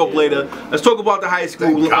Giants talk later. Let's talk about the high school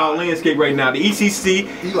Thank God. landscape right now. The ECC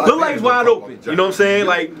Eli look like it's wide Manning open. talk about You know what I'm saying?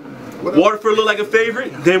 Like Waterford look like a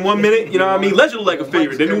favorite. Then 1 minute, you know what I mean? Legend look like a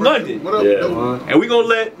favorite. Then New London. What up? Yeah. And we gonna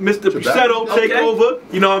let Mr. Pichetto take over.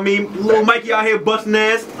 You know what I mean? Little Mikey out here busting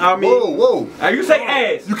ass. I mean, Whoa. you say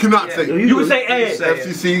ass. You cannot say You can say ass.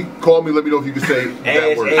 FCC, call me, let me know if you can say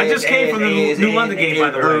that word. I just came from the New London game, by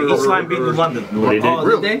the way. East Line beat New London. They did. Oh,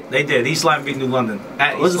 Really? did they? They did. East Line beat New London.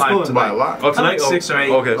 At What's East the Line score? By a tonight. lot. Oh, tonight? Like 6 or 8.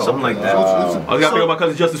 Okay. Something like that. I gotta pick up my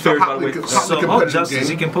cousin Justin's favorite, by the way. So, competitive Justice,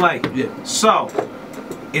 game. he can play. Yeah. So,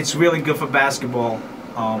 it's really good for basketball,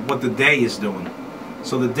 what the Day is doing.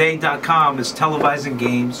 So the Day.com is televising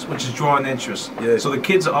games, which is drawing interest. Yeah. So the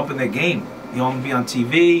kids are up in their game. You know, be on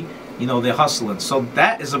TV, you know, they're hustling. So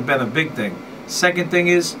that has been a big thing. Second thing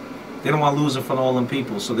is, they don't want to lose in front of all them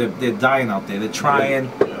people. So they're dying out there. They're trying,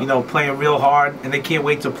 you know, playing real hard, and they can't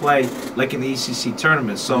wait to play like in the ECC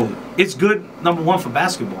tournament. So it's good, number one, for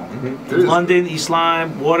basketball. It is. London, East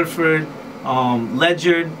Lyme, Waterford,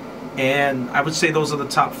 Ledyard, and I would say those are the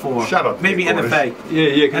top 4. Shout out to Maybe the Cornish. NFA.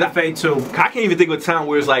 Yeah. 'Cause NFA too. I can't even think of a time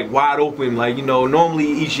where it's like wide open. Like, you know, normally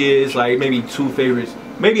each year it's like maybe 2 favorites.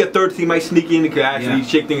 Maybe a third team might sneak in and could actually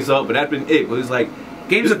shake things up, but that's been it. But it's like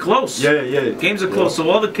Games are close. Yeah. Games are close. So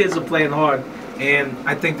all the kids are playing hard, and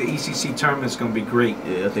I think the ECC tournament is going to be great.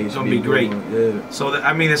 Yeah, I think It's gonna be great. Yeah. So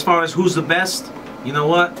I mean, as far as who's the best, you know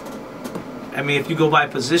what? I mean, if you go by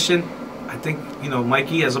position, I think, you know,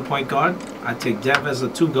 Mikey as a point guard. I take Dev as a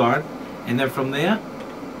 2 guard, and then from there,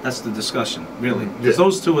 that's the discussion, really. Yeah.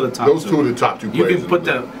 Those 2 are the top Those 2. two are the top 2 You players. can put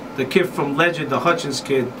the kid from Legend, the Hutchins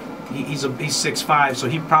kid. He's 6'5", so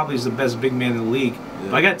he probably is the best big man in the league.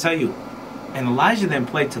 But I got to tell you, and Elijah didn't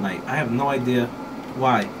play tonight. I have no idea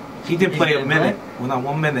why. He didn't play a minute. Well, not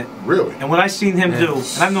 1 minute. Really? And what I seen him do,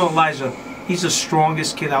 and I've known Elijah He's the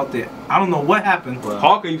strongest kid out there. I don't know what happened.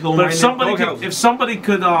 Parker, you told him but if somebody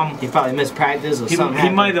could, he probably missed practice or something. He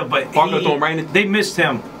might have, but Parker threw him right in. They missed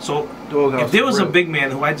him. So if there was a big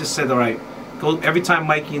man who I just said, all right, go every time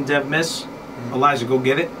Mikey and Dev miss, Elijah, go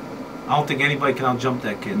get it. I don't think anybody can out jump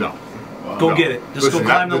that kid. No. Go get it. Just go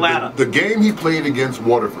climb the ladder. The game he played against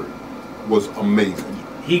Waterford was amazing.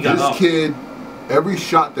 He got up. This kid, every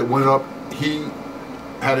shot that went up, he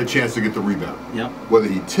had a chance to get the rebound. Yep. Whether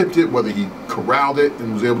he tipped it, whether he corralled it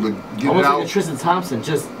and was able to get almost it out. Like a Tristan Thompson,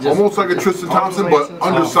 just almost like a Tristan Thompson, but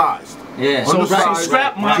undersized. Yeah. So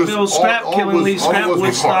Scrap Montville, Scrap Killingly, Scrap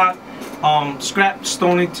Woodstock, Scrap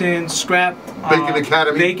Stonington, Scrap Bacon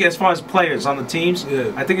Academy. Bacon, as far as players on the teams,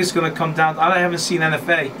 I think it's going to come down. I haven't seen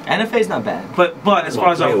NFA. NFA's not bad. But as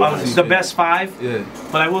far as the best 5,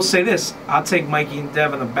 but I will say this: I'll take Mikey and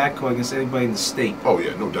Dev in the backcourt against anybody in the state. Oh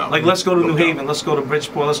yeah, no doubt. Like let's go to New Haven, let's go to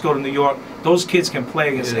Bridgeport, let's go to New York. Those kids can play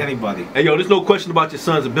against anybody. Hey yo, there's no question about your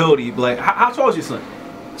son's ability. Like, how tall is your son?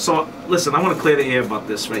 So listen, I want to clear the air about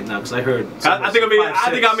this right now because I heard. I think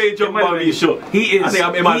I made a joke about being short. He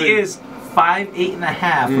is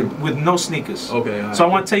 5'8.5" with no sneakers. Okay. Right. So I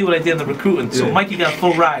want to tell you what I did in the recruiting. So Mikey got a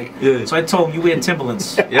full ride. So I told him you wear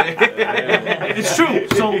Timberlands. It's true.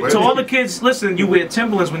 So to all the kids, listen, you wear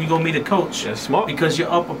Timberlands when you go meet a coach. That's smart. Because you're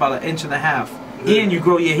up about 1.5 inches. And you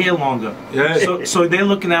grow your hair longer. So they're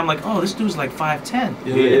looking at him like, oh, this dude's like 5'10".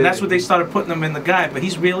 And that's what they started putting him in the guy. But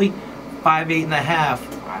he's really 5'8.5".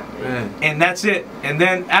 And that's it. And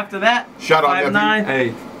then after that, shout out 5'9".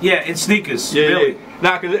 Hey. Yeah, in sneakers. Yeah, really. Yeah.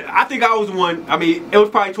 Nah, cause I think I was the one. I mean, it was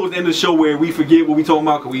probably towards the end of the show where we forget what we talking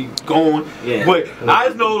about because we gone. Yeah. But I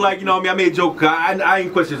just know, like, you know what I mean, I made a joke. I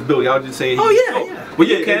ain't question his ability. I was just saying. Oh yeah. But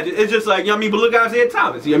yeah, it's just like, you know what I mean. But look at Isaiah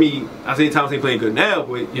Thomas. I mean, Isaiah Thomas ain't playing good now,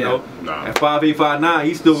 but you know, at 5'8", 5'9",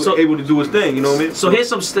 he's still able to do his thing. You know what I mean? So here's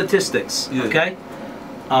some statistics. Okay.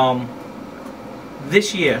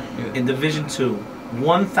 This year in Division II,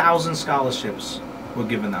 1,000 scholarships were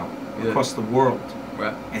given out across the world,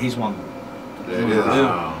 and he's one of them.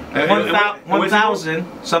 1,000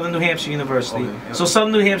 Southern New Hampshire University. So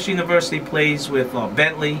Southern New Hampshire University plays with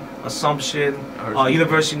Bentley, Assumption,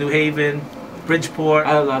 University of New Haven, Bridgeport,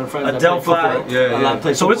 I have a lot of friends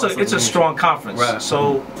Adelphi. So it's a strong conference. Right.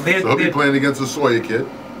 So he'll be playing against a Sawyer kid.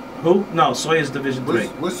 Who? No, Sawyer's Division III.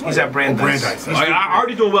 He's at Brandeis. I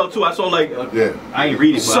already doing well too. I saw like I ain't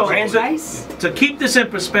reading. So to keep this in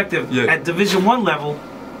perspective, at Division I level,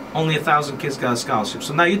 only 1,000 kids got a scholarship.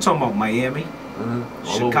 So now you're talking about Miami,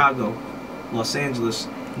 Chicago, Los Angeles,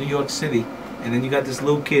 New York City, and then you got this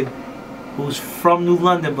little kid who's from New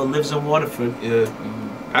London but lives in Waterford.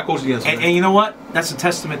 I coached against him. And you know what? That's a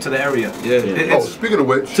testament to the area. Speaking of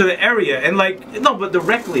which, to the area, and like but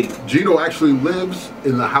directly. Gino actually lives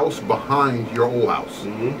in the house behind your old house.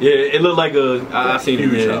 Yeah, it looked like I seen a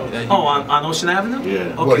huge house. Oh, on Ocean Avenue?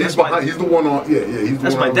 Yeah. Okay, well, he's behind. He's the one on. He's the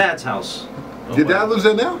that's one my dad's house. Your dad lives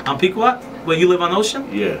there now? On Pequot? Where you live on Ocean?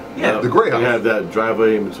 Yeah. The gray house. We have that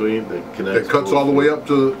driveway in between that connects. That cuts all the way up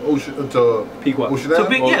to Ocean to Pequot. Ocean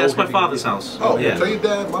Avenue? Yeah, that's my father's house. Oh, tell your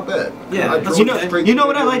dad, my bad. Yeah. You know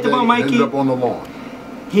what I liked about Mikey? Ended up on the lawn.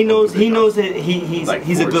 He knows that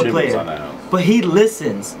he's a good player, but he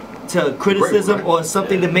listens to criticism or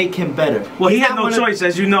something to make him better. Well, he had no choice,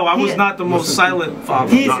 as you know. I was not the most silent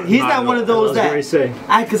father. He's not one of those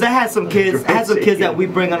because I had some kids. That we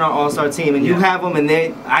bring on our all-star team, and you have them, and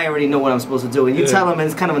I already know what I'm supposed to do, and you tell them, and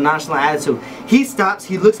it's kind of a nonchalant attitude. He stops,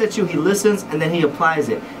 he looks at you, he listens, and then he applies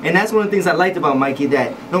it. And that's one of the things I liked about Mikey.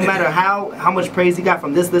 That no matter how much praise he got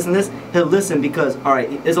from this, and this, he'll listen because all right,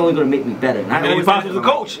 it's only going to make me better. And I always was a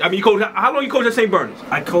coach. I mean, you coach. How long you coached at St. Bernard's?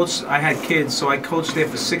 I had kids, so I coached there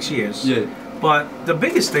for 6 years. Yeah. But the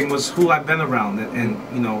biggest thing was who I've been around, and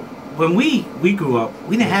you know, when we grew up,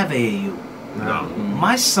 we didn't have AAU. No.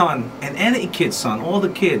 My son and any kid's son, all the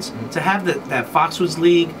kids, to have that Foxwoods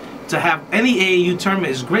League, to have any AAU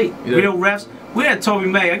tournament is great. Real refs. We had Toby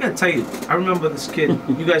May. I gotta tell you, I remember this kid.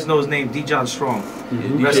 You guys know his name, D. John Strong.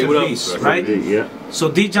 Rest in peace, right? Yeah.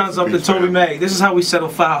 So D. John's up to Toby May. This is how we settle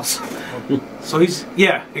fouls. So he's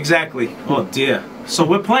exactly. Oh dear. So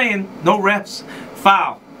we're playing, no refs,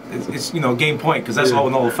 foul. It's game point because that's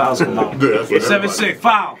when all the fouls come out. 7-6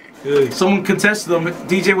 foul. Someone contested him.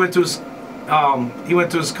 DJ went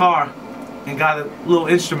to his car and got a little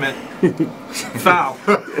instrument. Foul.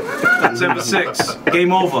 7-6.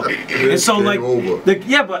 Game over. And so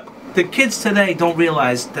but the kids today don't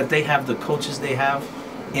realize that they have the coaches they have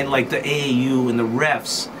in like the AAU and the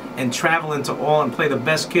refs and traveling to all and play the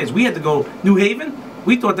best kids. We had to go New Haven.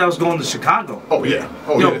 We thought that was going to Chicago. Oh yeah.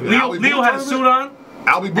 Leo had a suit on.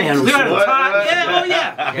 I'll be booked. Yeah, oh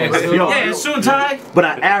yeah. Yeah, soon tie. But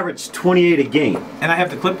I averaged 28 a game. And I have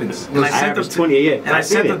the clippings. And I sent them to 28. And I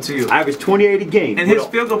sent them to you. I averaged 28 a game. And his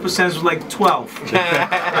field goal percentage was like 12.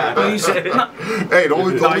 But he said, no. Hey, the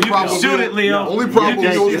only problem shoot it, Leo. The only problem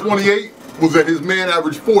with those 28 was that his man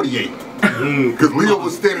averaged 48. Because Leo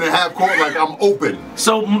was standing at half court like I'm open.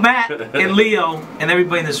 So Matt and Leo and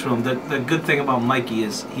everybody in this room, the good thing about Mikey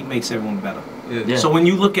is he makes everyone better. Yeah. So when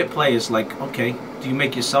you look at players, like, okay, do you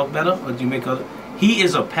make yourself better or do you make other? He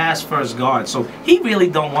is a pass first guard, so he really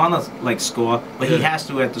don't want to like score, but he has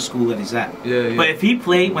to at the school that he's at. Yeah. But if he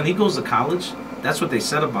played when he goes to college, that's what they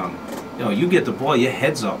said about him. You know, you get the ball, your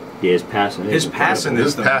head's up. Yeah, his passing. His passing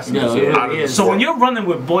is Yeah, so when you're running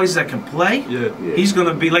with boys that can play, he's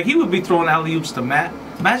gonna be like he would be throwing alley oops to Matt.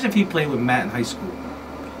 Imagine if he played with Matt in high school.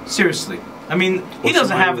 Seriously, I mean, he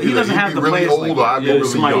doesn't have the really players old, like really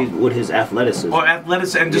somebody young. with his athleticism. or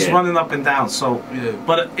athletics and just Yeah. running up and down. So,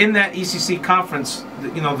 but in that ECC conference,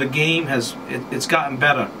 you know, the game has it's gotten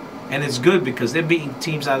better. And it's good because they're beating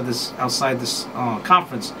teams outside this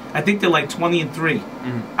conference. I think they're like 20-3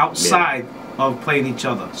 outside of playing each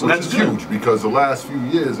other. So Which that's is good. huge because the last few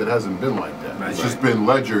years it hasn't been like that. Right. It's just been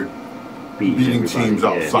Ledger beating teams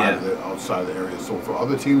outside Yeah. outside the area. So for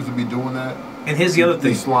other teams to be doing that, And here's the other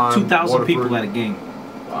thing: East Line, 2,000 people Waterford. at a game.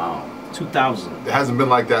 Wow. 2,000. it hasn't been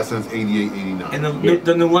like that since '88, '89. And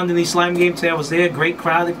the New London East Lime game today, I was there. Great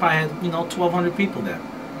crowd. They probably had 1,200 people there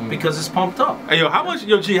because it's pumped up. Hey, yo, how much?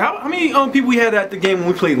 Yo, G, how many people we had at the game when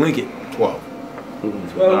we played Lincoln? 12.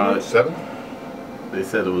 7? They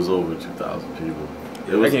said it was over 2,000 people.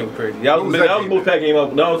 That game was crazy. That was that the game? most packed game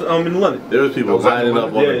up. That was in London. There was people That was lining at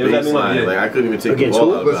up on Yeah, it was the at London, baseline. yeah. Like I couldn't even take the Against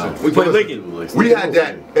ball who? out. Listen, of we bounds. played Lincoln. Like, We had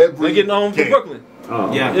that every Lincoln game. from Brooklyn.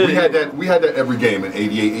 Oh. Yeah. We had that every game in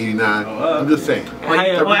 '88, '89. I'm just saying.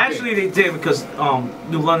 Well, actually, they did because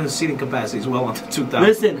New London's seating capacity is well under 2,000.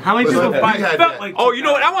 Listen, how many Listen, people we fight? had felt that. like Oh, you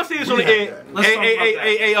know what? I want to say this on the air. Let's talk about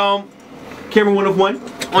Hey, Cameron 101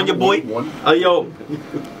 on your boy. Yo,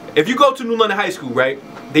 if you go to New London High School, right?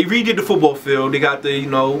 They redid the football field. They got the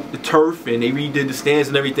the turf, and they redid the stands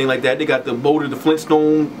and everything like that. They got the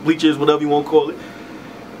Flintstone bleachers, whatever you want to call it.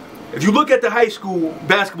 If you look at the high school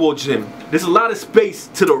basketball gym, there's a lot of space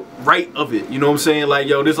to the right of it. You know what I'm saying? Like,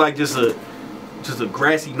 yo, there's like just a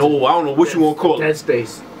grassy knoll. I don't know what you want to call it. Dead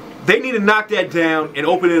space. They need to knock that down and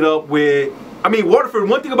open it up where, I mean, Waterford,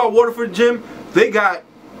 one thing about Waterford gym, they got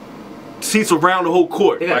seats around the whole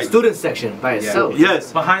court. They got a right? student section by itself.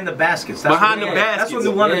 Yes. Behind the baskets. That's Behind what, the That's what baskets.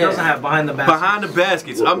 New London doesn't have, behind the baskets. Behind the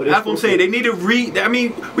baskets. What That's what I'm saying. They need to I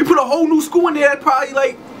mean, we put a whole new school in there that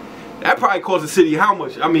probably cost the city how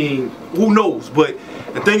much? I mean, who knows? But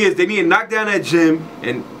the thing is, they need to knock down that gym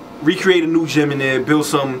and recreate a new gym in there, build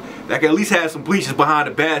something that can at least have some bleachers behind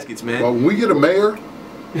the baskets, man. Well, when we get a mayor,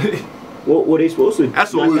 What they supposed to?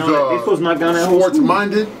 That's who what is They supposed to knock down that whole sports school.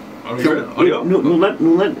 minded, Yeah, New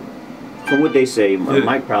London. From what they say,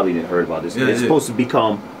 Mike probably didn't heard about this. It's supposed to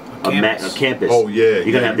become a campus. Oh, yeah,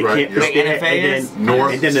 You're gonna have the right, campus yeah. there, Like NFA is?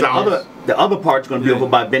 North, and then South. the other part's gonna be over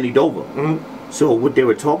by Benny Dover. So what they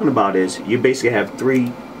were talking about is you basically have three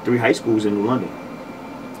high schools in New London.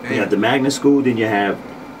 You have the Magnet School, then you have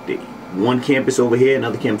the one campus over here,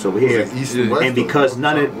 another campus over here, East and West and because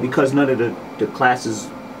none of the classes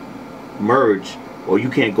merge, or you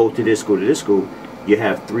can't go to this school, you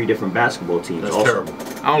have 3 different basketball teams. That's also. terrible.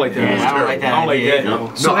 I don't like that. Yeah. I don't like that. I don't like idea. that.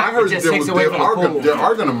 No. So No, I heard just there takes was, away from the pool. they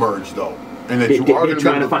are going to merge though, and that They- you they- are they're going to be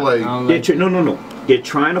trying able to to play. No. They're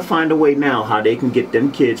trying to find a way now how they can get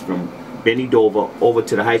them kids from Benny Dover over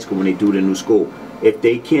to the high school when they do the new school. If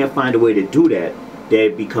they can't find a way to do that, they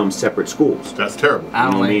become separate schools. That's terrible. I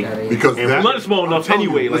don't You know what I like mean? that either. Because And that, London's small I'm enough telling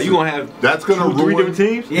anyway. you, Like, you listen, gonna have that's going to 2, 3 ruin different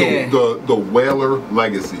teams. Yeah. the Whaler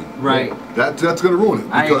legacy. Right. That's going to ruin it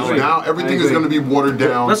I because agree. now everything I is agree. going to be watered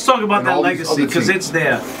down. Let's talk about and that all these legacy other because teams. it's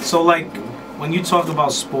there. So like when you talk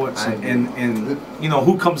about sports and you know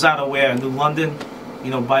who comes out of where, New London,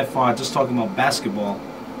 you know, by far, just talking about basketball,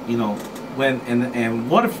 you know, when and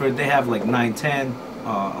Waterford they have like 9, 10,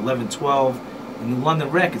 11, 12. In New London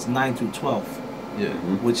Rec it's 9 through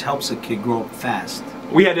 12, which helps a kid grow up fast.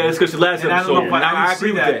 We had that discussion last And I episode. don't know, but I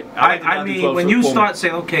agree with that. like the 9 I through mean, 12 when you format. start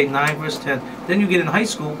saying, okay, 9 versus 10, then you get in high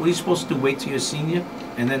school, what are you supposed to do? Wait till you're a senior?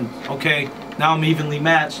 And then, okay, now I'm evenly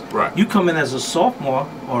matched. Right. You come in as a sophomore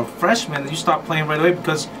or a freshman and you start playing right away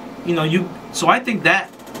because, you know, so I think that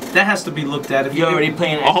has to be looked at. If You're already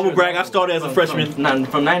playing. Oh, humble brag, I started as a freshman.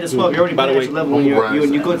 From 9 to 12, you're already By the playing way, at your level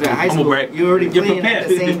when you go to high humble school. brag. You're already You're playing at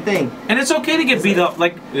the prepared. same thing. And it's okay to get beat up.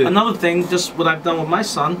 Like, Yeah. another thing, just what I've done with my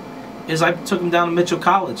son, is I took him down to Mitchell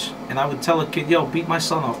College. And I would tell a kid, yo, beat my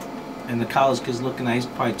son up. and the college kid's looking at, he's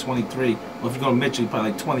probably 23. Well, if you go to Mitchell, he's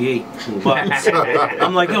probably like 28. But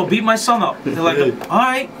I'm like, yo, beat my son up. They're like, all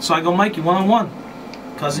right. So I go, Mikey, one-on-one.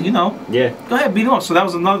 Because, you know, go ahead, beat him up. So that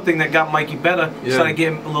was another thing that got Mikey better. Started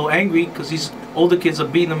getting a little angry because these older kids are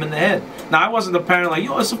beating him in the head. Now, I wasn't the parent like,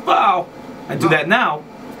 yo, it's a foul. I do that now.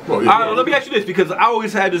 Well, let me ask you this, because I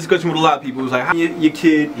always had this discussion with a lot of people. It was like, how your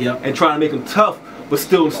kid and trying to make him tough, but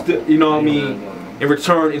still, you know what I mean, in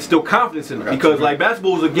return, instill confidence in him. Because, like,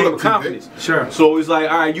 basketball is a game of confidence. Sure. So it's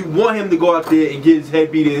like, all right, you want him to go out there and get his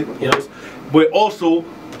head beat in, but also,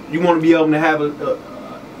 you want to be able to have a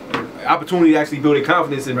opportunity to actually build a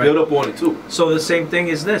confidence and build up on it too. So the same thing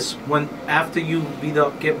is this: when after you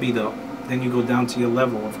get beat up, then you go down to your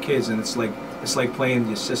level of kids, and it's like playing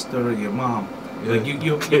your sister or your mom. Like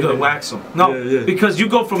you gonna wax them. No, because you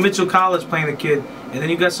go from Mitchell College playing a kid, and then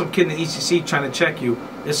you got some kid in the ECC trying to check you.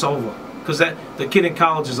 It's over. Because the kid in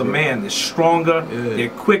college is a man. They're stronger, they're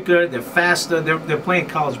quicker, they're faster. They're playing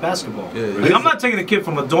college basketball. Like, I'm not taking a kid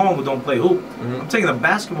from a dorm who don't play hoop. I'm taking a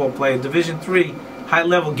basketball player, Division III, high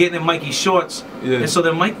level, getting in Mikey's shorts. And so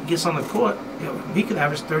then Mike gets on the court. You know, he could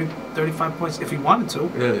average 30, 35 points if he wanted to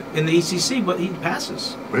in the ECC, but he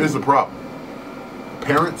passes. But here's the problem.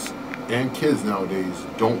 Parents and kids nowadays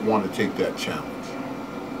don't want to take that challenge.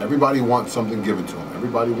 Everybody wants something given to them.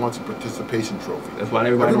 Everybody wants a participation trophy. That's why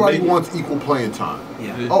everybody wants equal playing time.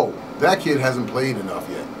 Oh, that kid hasn't played enough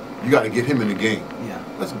yet. You got to get him in the game.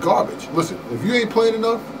 That's garbage. Listen, if you ain't playing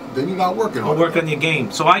enough, then you're not working hard. Work on your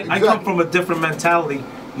game. So I come from a different mentality.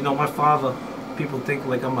 You know, my father, people think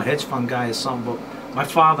like I'm a hedge fund guy or something, but my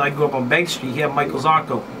father, I grew up on Bank Street. He had Michael's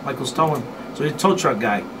Arco, Michael's Towing. So he's a tow truck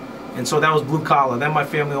guy. And so that was blue collar. Then my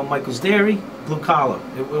family owned Michael's Dairy, blue collar.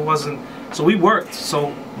 It wasn't, so we worked.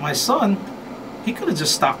 So my son, he could have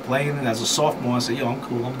just stopped playing as a sophomore and said, yo, I'm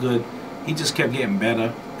cool, I'm good. He just kept getting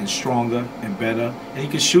better and stronger and better. And he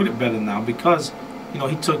can shoot it better now because, you know,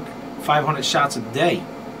 he took 500 shots a day.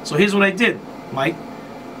 So here's what I did, Mike.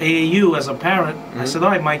 AAU, as a parent, I said,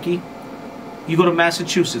 all right, Mikey, you go to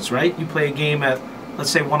Massachusetts, right? You play a game at,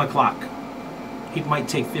 let's say, 1 o'clock. He might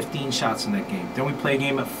take 15 shots in that game. Then we play a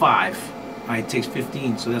game at 5. All right, it takes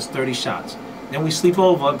 15, so that's 30 shots. Then we sleep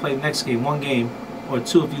over and play the next game, 1 game, or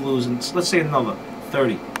 2 if you lose, and let's say another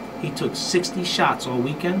 30. He took 60 shots all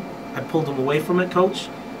weekend. I pulled him away from it, coach.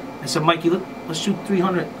 I said, Mikey, let's shoot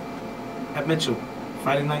 300 at Mitchell.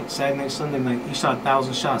 Friday night, Saturday night, Sunday night. He shot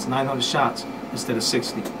 1,000 shots, 900 shots instead of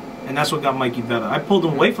 60. And that's what got Mikey better. I pulled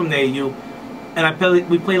him away from the AAU, and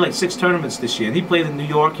we played like 6 tournaments this year. And he played in New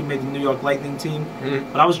York. He made the New York Lightning team.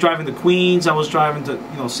 But I was driving to Queens. I was driving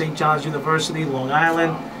to St. John's University, Long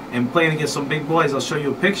Island, and playing against some big boys. I'll show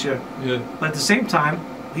you a picture. But at the same time,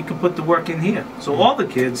 he could put the work in here. So all the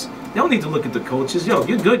kids, they don't need to look at the coaches. Yo,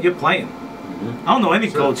 you're good. You're playing. I don't know any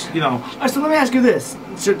coach. You know. All right, so let me ask you this.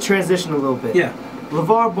 Transition a little bit. Yeah.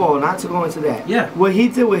 LeVar Ball, not to go into that. Yeah. What he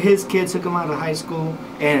did with his kid, took him out of high school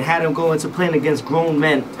and had him go into playing against grown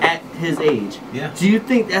men at his age. Yeah. Do you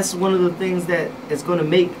think that's one of the things that is going to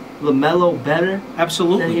make LaMelo better?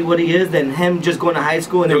 Absolutely. Than what he is, than him just going to high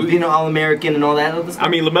school and then being an All-American and all that other stuff? I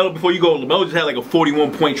mean, LaMelo, before you go, LaMelo just had like a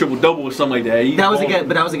 41-point triple-double or something like that.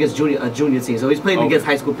 That was against a junior team, so he's playing against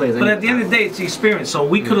high school players. But at the end of the day, it's the experience. So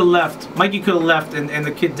we could have left, Mikey could have left, and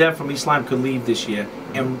the kid Dev from East Lyme could leave this year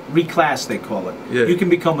and reclass, they call it. You can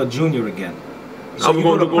become a junior again. So we're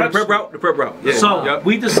going to go the prep route. Yeah. So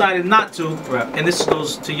we decided not to, and this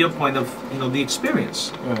goes to your point of the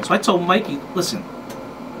experience. So I told Mikey, listen,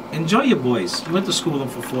 enjoy your boys. You went to school with them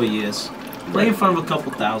for 4 years. Play in front of a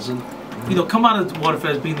couple thousand. Come out of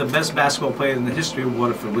Waterford as being the best basketball player in the history of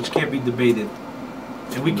Waterford, which can't be debated.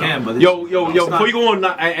 And we can, but yo, before you go on,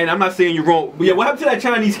 and I'm not saying you're wrong, but what happened to that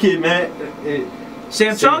Chinese kid, man?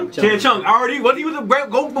 Sam Chung? Sam Chung. Already, what he was a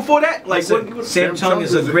go before that? Like, Sam Chung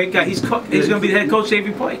is a great guy. He's going to be the head coach of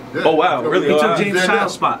Avery Point. Oh wow, really? He took James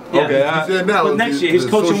Child's spot. Okay, he's there now. But next year he's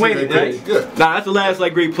coaching Wade, right? Nah, that's the last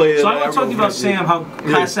great player. So I want to talk to you about Sam, how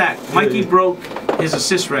class act. Mikey broke his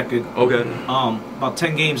assist record. About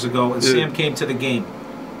 10 games ago, and Sam came to the game,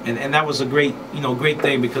 and that was a great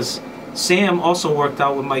thing because Sam also worked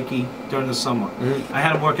out with Mikey during the summer. I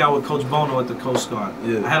had him work out with Coach Bono at the Coast Guard.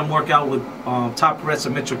 I had him work out with Top Perez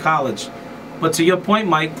at Mitchell College. But to your point,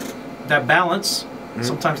 Mike, that balance,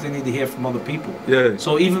 sometimes they need to hear from other people.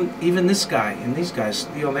 So even this guy and these guys,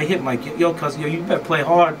 they hit Mike. Yo, cuz, you better play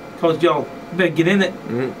hard. Coach, you better get in it.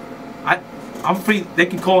 I'm free. They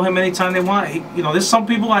can call him anytime they want. There's some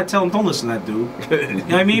people I tell them, don't listen to that dude. You know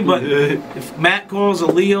what I mean? But if Matt calls,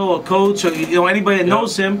 or Leo, or Coach, or anybody that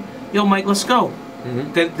knows him, yo, Mike, let's go.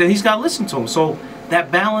 Then he's got to listen to him. So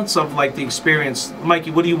that balance of the experience,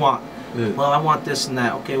 Mikey, what do you want? Well, I want this and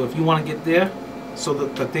that. Okay, well, if you want to get there, So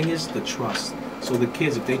the thing is the trust. So the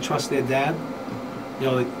kids, if they trust their dad, you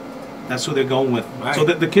know, that's who they're going with. Right. So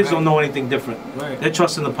the kids don't know anything different. Right. They're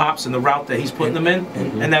trusting the pops and the route that he's putting them in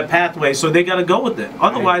and that pathway. So they got to go with it.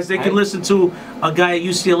 Otherwise, they can listen to a guy at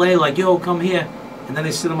UCLA like, yo, come here. And then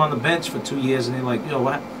they sit him on the bench for 2 years and they're like, yo,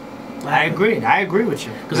 what? I agree with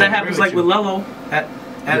you. Because that happens like with Lello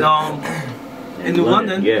in New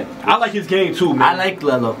London. Yeah. I like his game too, man. I like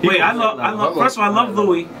Lello. Wait, I love. First of all, I love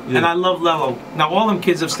Louis and I love Lello. Now all them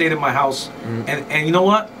kids have stayed in my house, and you know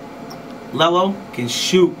what? Lello can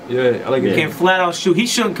shoot. Yeah, I like it. He can flat out shoot. He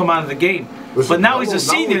shouldn't come out of the game. Listen, but now Lello he's a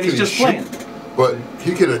senior and he's just playing. But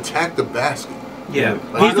he can attack the basket. Yeah.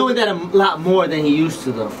 He's doing that a lot more than he used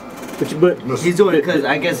to, though. But He's doing it because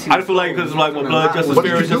I guess I feel like because like my blood, Justice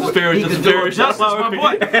Ferris. Justice, my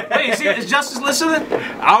boy. Wait, is Justice listening?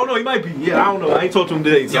 I don't know. He might be. Yeah, I don't know. I ain't talked to him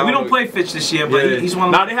today. So Yeah, we don't play Fitch this year, but he's one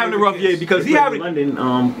of Nah, they having a rough year because he having. London,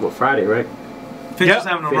 Friday, right? Fitch is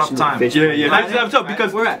having a rough time. Fitch. Yeah, Fitch is having tough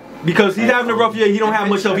because he's having a rough year. He don't have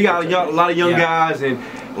much help. He got a lot of young guys and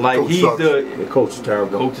like Coach he's sucks. the coach is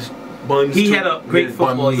terrible. coach is buns. He too. had a great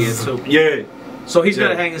football year too. Yeah. So he's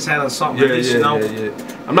gonna hang his hat on something. Yeah.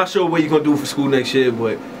 I'm not sure what he's gonna do for school next year,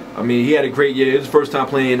 but I mean he had a great year. It was his first time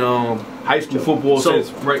playing high school football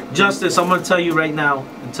since Justice, I'm gonna tell you right now,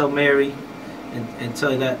 and tell Mary, and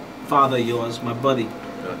tell that father of yours, my buddy,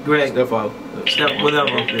 Greg, Stepfather.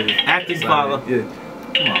 whatever, acting father. Yeah.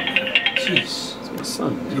 Come on, man. Jeez. That's my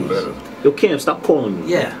son. Yo, Cam, stop calling me.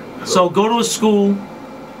 Yeah. So go to a school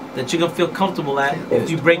that you're gonna feel comfortable at if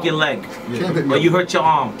you break your leg or you hurt your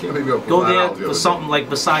arm. Go there for something like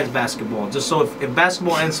besides basketball. Just so if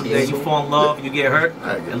basketball ends someday, you fall in love, you get hurt,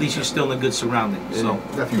 at least you're still in a good surrounding. So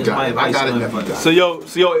that's my advice to everybody. So yo,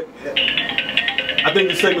 I think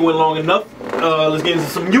this segment went long enough. Let's get into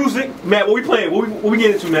some music. Matt, what we playing? What we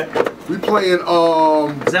getting into, Matt? We playing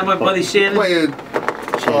Is that my buddy Shannon? Playing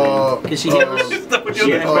Can she hear us?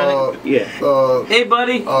 Hey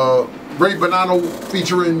buddy. Ray Bonanno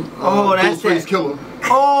featuring Ghostface Killer.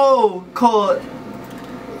 Oh, called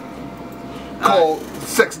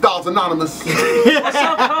Sex Dolls Anonymous. What's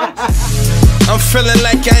up, coach? I'm feeling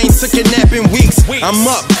like I ain't took a nap in weeks. I'm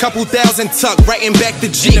up, couple thousand tucked, writing back the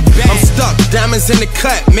G. I'm stuck, diamonds in the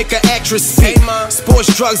cut, make an actress speak.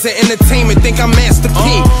 Sports, drugs, and entertainment, think I'm Master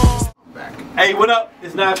P. Hey, what up?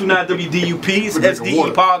 It's 929 WDUP. It's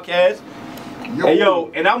S.D.E podcast. Hey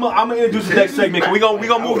yo, and I'm gonna introduce the next segment. We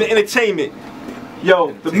gonna move to entertainment.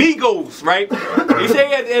 Yo, the Migos, right? They say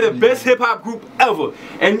they're the best hip hop group ever,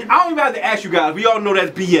 and I don't even have to ask you guys. We all know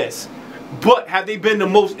that's BS. But have they been the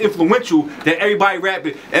most influential that everybody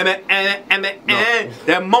rapping?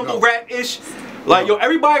 That mumble rap ish. Like yo,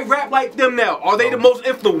 everybody rap like them now. Are they the most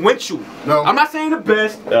influential? No. I'm not saying the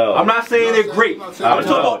best. No. I'm not saying they're great. I'm talking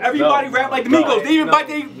about everybody rap like the Migos. They even like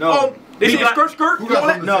they say skirt. You know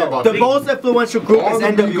that? no. The most influential group is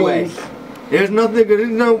NWA. There's no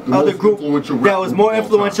other group that was more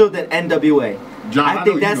influential than NWA. John, I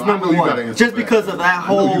think that's number one. Just because of that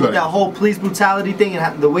whole police brutality thing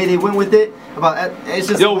and the way they went with it. It's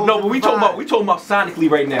just but we talking about sonically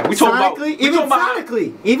right now. We talking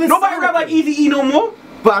sonically. Even nobody rap like Eazy-E no more.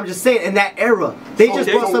 But I'm just saying, in that era, they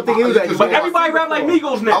just brought something in that. But everybody rap like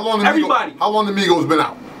Migos now. How long the Migos been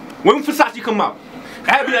out? When Versace come out? It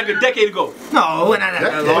had to be like a decade ago. No, not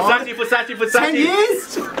that long. Versace. 10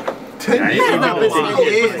 years? 10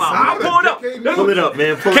 years. I'll pull it up. Pull it up,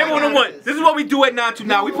 man. Came on the one. This is what we do at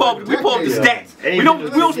 929. We pull up the stats. We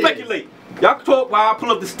don't speculate. Y'all can talk while I pull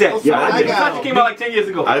up the stats. Versace came out like 10 years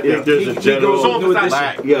ago. I think there's a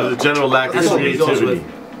general lack of creativity.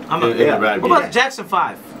 What about Jackson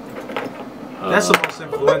 5? That's the most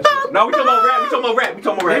influential. No, we talking about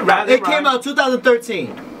rap. It came out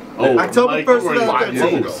 2013. October 1st,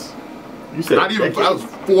 2013. You said not even. That was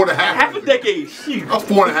 4.5. Half a decade. That's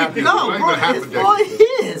 4.5 years. No, bro,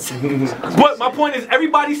 it's 4 years. But my point is,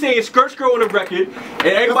 everybody saying skirt on the record, and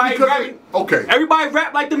everybody rapping. Okay. Everybody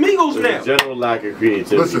rap like the Migos now. There's a general lack of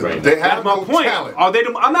creativity. Listen, right they now. have That's my point. talent. Are they?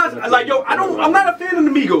 I'm not like yo. I'm not a fan of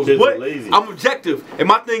the Migos, Kids but are lazy. I'm objective. And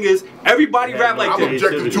my thing is, everybody rap like I'm that.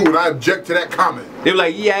 objective too, and I object to that comment. They're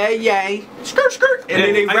like, yay, skirt, and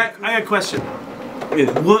then they rap. I got a question.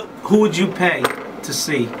 Who would you pay to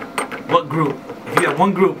see? What group? If you had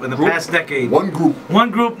one group in the past decade. One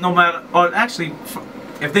group, no matter. Or actually,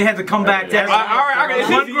 if they had to come back. All right.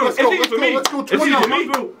 Let's go 20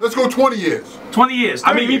 years. Let's go 20 years. 20 years.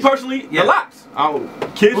 I mean, me personally, the Locks.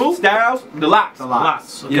 Kids, Styles, the Locks. The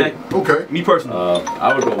Locks. Okay. Yeah. Okay. Me personally.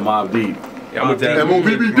 I would go Mobb Deep. I'm with that.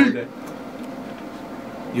 MOBBD.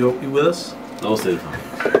 You with us? Don't say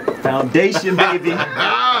that. Foundation, baby.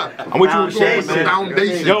 I'm with you, Foundation.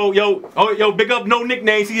 Foundation. Yo, big up no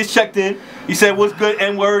nicknames. He just checked in. He said, "What's good?"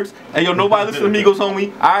 N-words. And yo, nobody listen to Migos,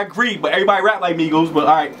 homie. I agree, but everybody rap like Migos. But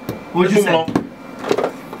all right, What'd you say? on.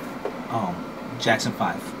 Jackson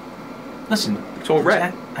 5. Listen, So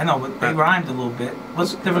rap. I know, but they rhymed a little bit.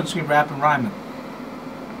 What's the difference between rap and rhyming?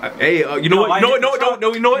 Hey, you know what? You know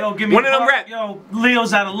what? Give me One of them rap. Yo,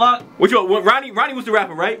 Leo's out of luck. What Ronnie was the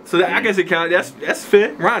rapper, right? So I guess it counts. That's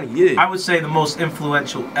fair. Ronnie, yeah. I would say the most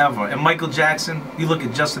influential ever. And Michael Jackson, you look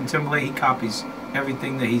at Justin Timberlake, he copies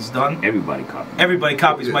everything that he's done. Everybody copies. Everybody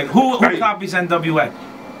copies Mike. Who copies NWA?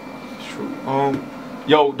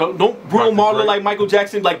 Yo, don't Bruno Mars look like Michael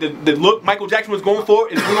Jackson? Like the look Michael Jackson was going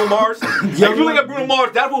for is Bruno Mars. If you look at Bruno Mars,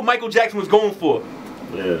 that's what Michael Jackson was going for.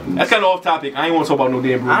 Yeah. That's kind of off topic. I ain't want to talk about no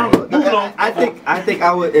damn Bruno. I don't know. Moving on. I think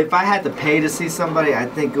I would, if I had to pay to see somebody, I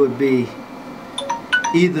think it would be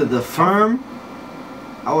either The Firm.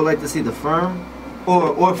 I would like to see The Firm,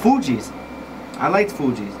 or Fugees. I liked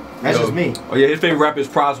Fugees. That's just me. Oh yeah, his favorite rapper is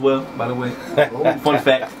Proswell, by the way. Fun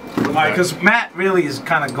fact. Alright, because Matt really is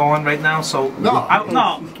kind of going right now, so No.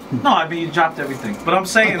 I mean you dropped everything. But I'm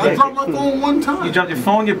saying I dropped my phone one time. you dropped your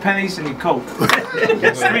phone, your pennies, and your coat.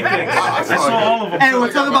 That's 3 things. I saw all of them. And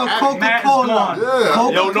we're talking about Matt is Coca-Cola. gone.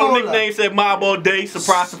 Yeah. Yo, no nickname said Mob all day.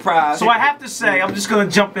 Surprise, surprise. So I have to say, I'm just gonna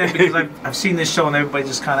jump in because I've seen this show and everybody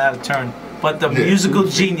just kind of out of turn. But the musical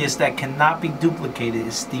genius that cannot be duplicated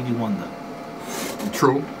is Stevie Wonder.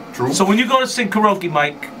 True. So when you go to sing karaoke,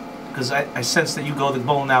 Mike, because I sense that you go to the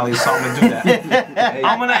bowling alley or something and do that,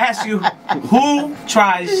 I'm gonna ask you, who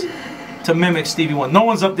tries to mimic Stevie Wonder? No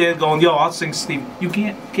one's up there going, yo, I'll sing Stevie. You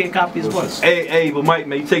can't copy his voice. Hey, but Mike,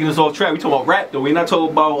 man, you taking us off track. We talking about rap though. We not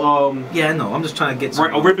talking about Yeah, I know. I'm just trying to get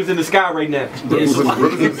some. Rippers in the Sky right now. Rippers in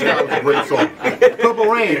the Sky was a great song. Purple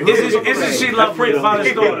Rain. Isn't she love Prince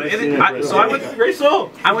Father's daughter? Great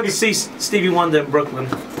song. I went to see Stevie Wonder in Brooklyn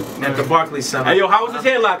at the Barclays Center. Hey yo, how was his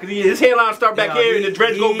hairline? Cause his hairline start back here and the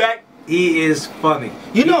dreads go back. He is funny.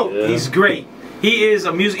 You know, he's great. He is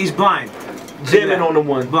a music. He's blind. Jamming on the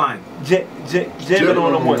one. Blind. Jamming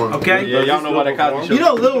on the one. Okay. Yeah, y'all know about that Cosby show. You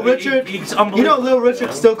know, Little Richard. He's You know, unbelievable. Little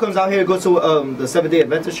Richard still comes out here and goes to the Seventh-day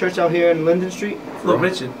Adventist Church out here in Linden Street. Little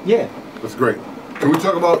Richard. Yeah. That's great. Can we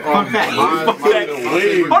talk about Fun fact. my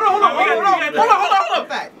favorite- Hold on.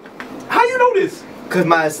 How you know this? Cause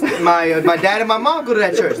my dad and my mom go to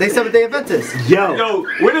that church. They Seventh-day Adventists. Yo,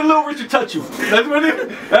 where did Little Richard touch you? Let's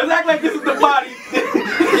act like this is the body.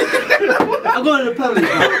 I'm going to the public.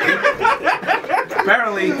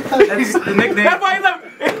 Apparently, that's the nickname. That's why he left.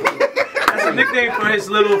 That's a nickname for his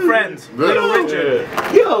little friend, Little Richard.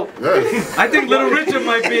 Yo. Yes. I think Little Richard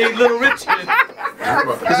might be Little Richard.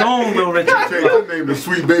 His own Little Richard. Change her name to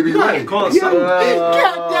Sweet Baby Lane. Call it something.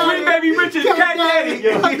 Sweet Baby Richard, Cat Daddy.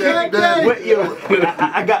 Cat Daddy.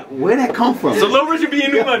 I got where that come from? So Little Richard be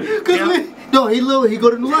in New London. No, he go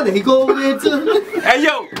to New London. He go over there too. Hey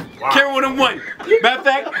yo, Carry 101. Matter of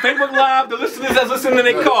fact, Facebook Live, the listeners that's listening in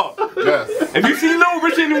their car. Yes. If you see Little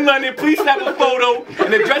Richard in New London, please snap a photo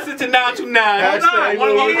and address it to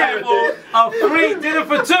 929. A free dinner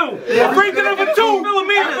for 2. A free dinner for 2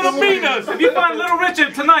 millimeters. If you find Little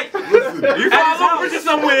Richard tonight, you find Little Richard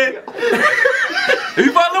somewhere. If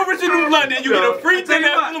you find Little Richard in New London, you get a free dinner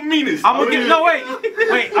at millimeters. I'm gonna give wait.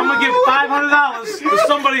 I'm gonna give $500 to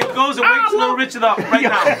somebody who goes and wakes Little Richard up right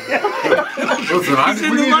now.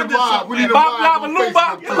 Listen, we need to live. We need to live on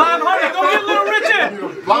Facebook. 500. Go get Little Richard.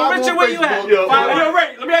 Little Richard, where you at? Yo,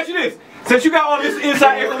 Ray, let me ask you this. Since you got all this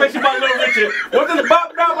inside information about Little Richard, what does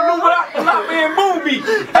Bop Bop Man Boom be?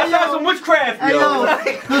 That's not some witchcraft. Hey, yo,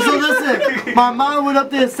 listen. My mom went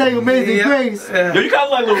up there and sang Amazing Grace. Yo, you kind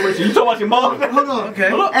of like Little Richard. You talking about your mom? Hold on.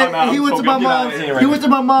 Okay. And he went to my mom. He went to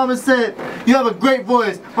my mom and said, "You have a great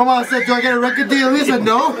voice." My mom said, "Do I get a record deal?" He said,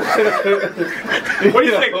 "No." What do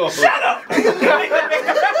you think? Shut up!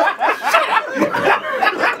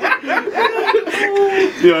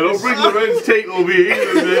 Yeah, don't bring the red tape over here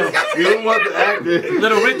either, man. You don't want the actor.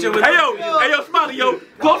 Little Richard with Hey yo, Smiley, yo,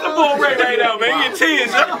 close the ball right now, man. You in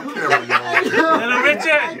tears, huh? Little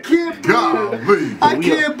Richard. I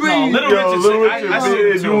can't breathe. Little Richard. I see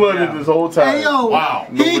been in New London this whole time. Hey yo, Wow.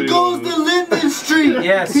 he goes to Linden Street.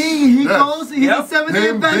 Yes. He goes. He's a Seventh-day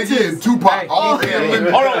Him, Biggie, and Adventist. Tupac. All Hold on,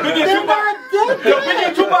 Biggie and Tupac. Yo, Biggie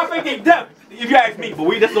and Tupac think they deaf. If you ask me,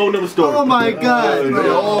 but that's a whole nother story. Oh my God. They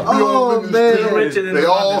all be on Linden man. Street. Richard in They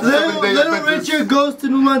all Little 7-day Adventists. Richard goes to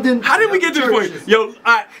New London. How did we get to this point? Yo, all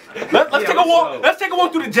right, let's take a walk. Let's take a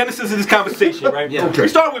walk through the genesis of this conversation, right? Yeah. Okay. We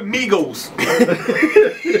started with Migos.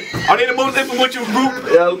 Are they the most influential group?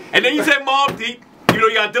 Yeah. And then you said Mobb Deep. You know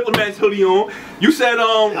you got Diplomat's hoodie on. You said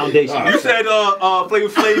Foundation. You said Flavor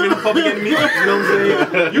Flav and Public Enemy. You know what I'm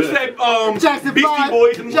saying? You said Jackson Beastie 5,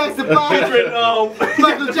 Boys. Jackson 5,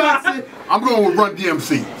 Michael Jackson. I'm going with Run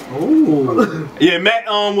DMC. Ooh. Yeah, Matt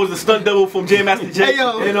was the stunt double from Jam Master Jay. Hey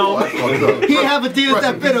yo, and, he have Adidas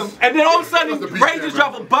that fit him. and then all of a sudden, Ray just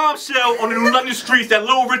dropped a bombshell on the London streets that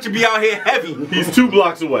Little Richard be out here heavy. He's 2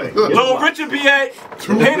 blocks away. Little Richard be at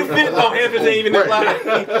Hannaford. Oh, Hannaford ain't even in line.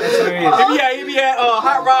 He be at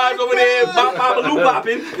Hot Rods over there, bop bop baloo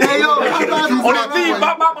bopping. Hey yo, On the theme,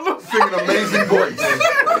 bop bop baloo. Singing amazing voice.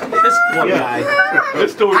 This one guy.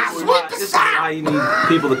 This story. This is why you need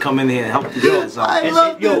people to come in here and help you guys out. I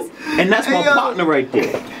love this. And that's my partner right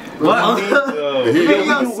there. What? Hey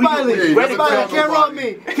yo, Smiley, Smiley, can't run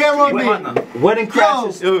me, can't run me. Wedding Yo,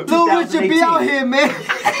 Crashes. Lil Richard be out here, man.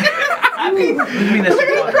 I mean that's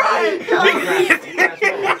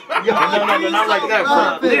No, not like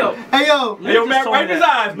that, bro. Leo. Hey yo, Yo, man, wipe his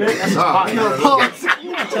eyes, man. yo, pause.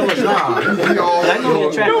 Tell us now. I know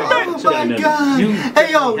you're attracted. Oh my God.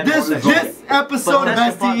 Hey yo, this episode of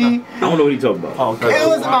S.D.E. I don't know what he's talking about. Okay. It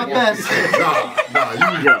was my best.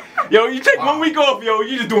 Yo, you take 1 week off, yo.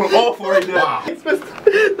 You just doing awful right now. We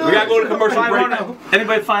gotta go to commercial break. 500.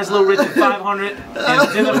 Anybody finds Little Richard 500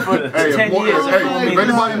 and dinner for 10 years. Hey, if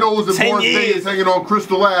anybody knows if 10 Morris Day years. is hanging on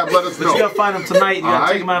Crystal Lab, let us But you gotta know. find him tonight. You gotta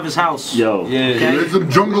Alright. take him out of his house. Yo. Okay? There's some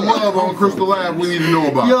jungle love on Crystal Lab we need to know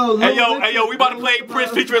about. Yo, Hey yo, we about to play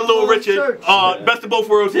Prince featuring Little Richard. Best of both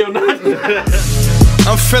worlds here.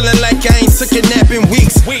 I'm feeling like I ain't took a nap in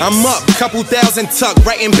weeks. I'm up, couple thousand tuck,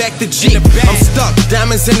 writing back the Jeep. I'm stuck,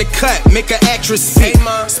 diamonds in the cut, make an actress speak.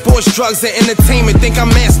 Sports, drugs, and entertainment, think I'm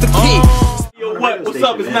Master P. Yo, what's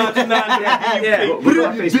up? It's 929. Yeah.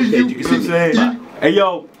 Hey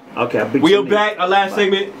yo, Okay, we are back. Our last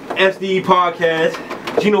segment, S.D.E. podcast.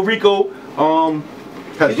 Gino Rico, he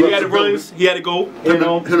had to run. He had to go. You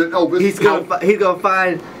know, Him and Elvis. he's gonna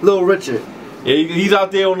find Lil Richard. yeah, he's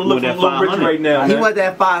out there on the look for that Little Richard 500. right now. He man. want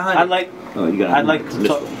that 500. I'd like to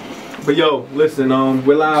talk. But yo, listen,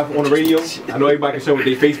 we're live on the radio. I know everybody can show with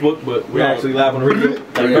their Facebook, but we're actually live on the radio.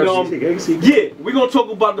 But, yeah, we're gonna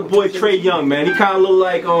talk about the boy Trey Young, man. He kind of look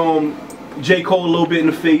like J. Cole a little bit in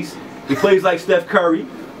the face. He plays like Steph Curry.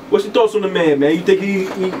 What's your thoughts on the man, man? You think he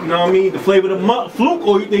you know what I mean, the flavor of the month fluke,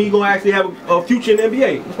 or you think he's gonna actually have a future in the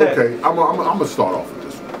NBA? What's that? Okay, I'm gonna start off with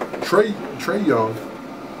this one. Trey Young,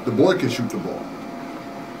 the boy can shoot the ball.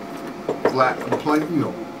 Flat, plain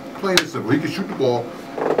and simple. He can shoot the ball.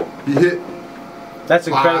 He hit That's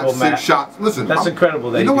incredible, 5, 6 Matt. shots. Listen, That's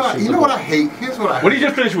incredible that you know he what? can shoot You know the what ball. I hate? Here's what I hate. What did you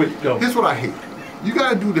just finish with? Go. Here's what I hate. You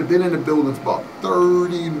gotta do the been in the buildings about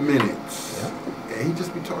 30 minutes. And he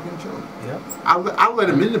just be talking junk. Yeah. I let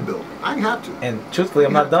him in the building. I ain't have to. And truthfully,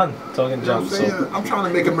 I'm not done talking You know what I'm jump. saying? So I'm trying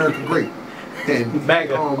to make America great. And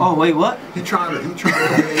Bagger. Oh wait, what? he trying to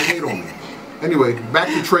hate on me. Anyway, back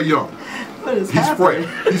to Trey Young. What is He's happening?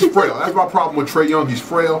 frail. He's frail. That's my problem with Trey Young. He's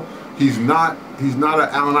frail. He's not an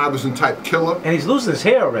Allen Iverson type killer. and he's losing his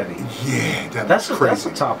hair already. Yeah, That's looks crazy.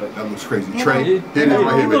 a topic. That looks crazy. Yeah. Trey, Yeah. hit it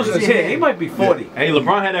right He here, loses baby. his hair. He might be 40. Hey,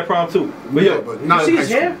 LeBron had that problem too. But Yeah, yo, but You not see in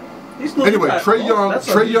his high hair? school. He's losing Anyway, that. Trey Young. That's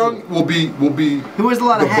Trey unusual. Young will be He wears a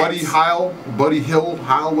lot the of Buddy hats. Hill,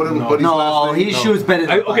 whatever. No. Buddy's No, last name. he shoots better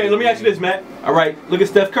than okay, let me ask you this, Matt. All right, look at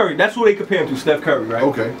Steph Curry. That's who they compare him to, Steph Curry, right?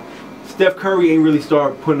 Okay. Steph Curry ain't really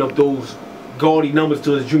start putting up those gaudy numbers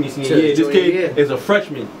till his junior senior year. This kid is a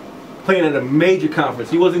freshman playing at a major conference.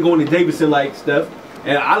 He wasn't going to Davidson like Steph.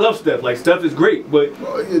 And I love Steph. Like Steph is great, but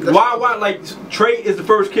why? Like Trey is the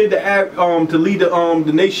first kid to add, to lead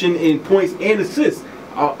the nation in points and assists.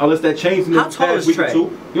 Unless that changed in the How tall past is week or Trey?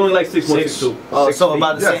 two. He only like 6'1", 6'2". Oh, so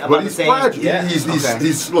about the Yes, same. but About the he's same. fragile. Yeah. He's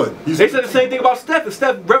They said the same thing about Steph, and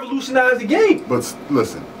Steph revolutionized the game. But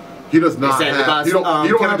listen, he does not They said have. about, He don't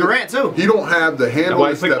Kevin have Durant, too. He don't have the handle why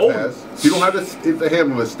that he's like Steph old. has. He don't have the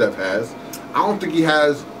handle that Steph has. I don't think he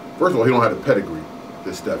has. First of all, he don't have the pedigree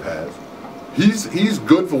that Steph has. He's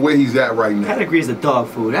good for where he's at right now. Pedigree is a dog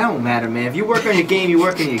food. That don't matter, man. If you work on your game, you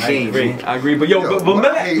work on your game, man. I agree. But yo, but what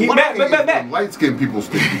I Matt, hate- he- what I hate is Matt. when light-skinned people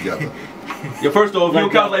stick together. Yo, first off, you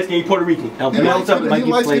don't count light skin, you Puerto Rican. He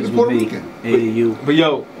light-skinned is Puerto Rican. But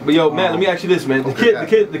yo, Matt, let me ask you this, man.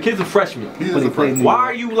 The kid's a freshman. He is a freshman. Why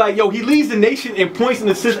are you like, yo? He leads the nation in points and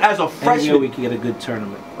assists as a And freshman. you know we can get a good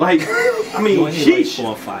tournament. Like, I mean, Like sheesh. 4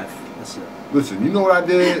 or 5. That's it. Listen, you know what I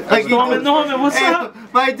did? Norman, what's up?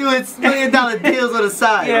 Mike doing $1 million deals on the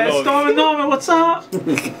side. Yeah, Storm and Norman, what's up?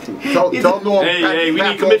 Tell Norm. Hey, we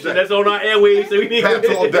need commission. That's on our airwaves, so we need Pats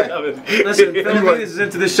all day. Listen, Philippines is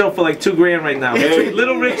into this show for like $2 grand right now.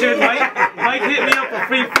 Little Richard, Mike hit me up for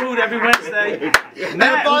free food every Wednesday.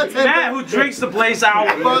 Matt, who drinks the place out,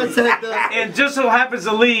 and just so happens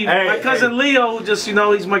to leave. My cousin Leo, who just, you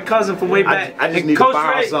know, he's my cousin from way back. I just need to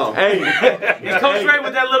borrow some. And Coach Ray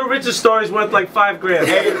with that Little Richard story is worth like $5 grand.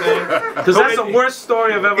 Because that's the worst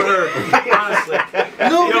story I've ever heard, honestly.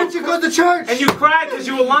 No, Richard goes to church. And you cried because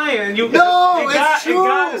you were lying. And you, no, it's true. And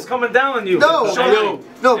God is coming down on you. No,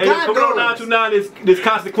 no, hey, God coming on 929, there's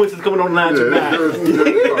consequences coming on 929.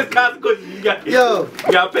 There's consequences. You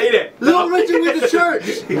gotta pay that. Little Richard went to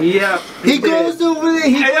church. Yeah. He goes over there.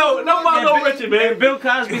 Hey, yo, no about Little Richard, man. And Bill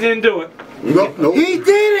Cosby didn't do it. No. He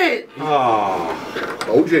did it. Oh.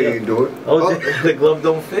 OJ didn't do it. OJ, the glove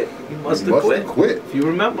don't fit. He must have quit. If you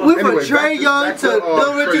remember. We from Trey Young to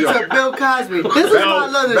Little Richard to Bill Cosby. This is why I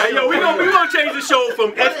love this show. Yo, we gonna change the show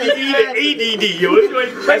from S.D.E to EDD, yo.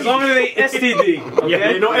 As long as it ain't S.D.E. Okay?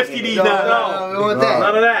 Yeah, no S.D.D. No, we want that.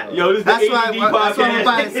 None of that. Yo, this is the ADD podcast. That's why we're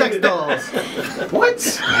buying sex dolls. What?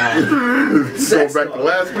 Going back to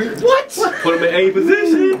last week? What? Put him in any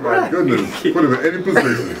position. My goodness. Put him in any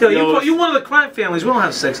position. Yo, you one of the crime families. We don't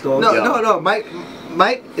have sex dolls. No.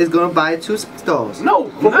 Mike is gonna buy 2 sex dolls. No.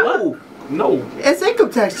 It's income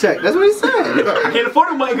tax check. That's what he said. I can't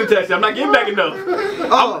afford my income tax. I'm not getting back enough.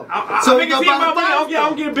 Oh, so you gonna buy my money? I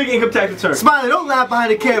don't get a big income tax return. Smiley, don't laugh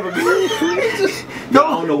behind the camera. I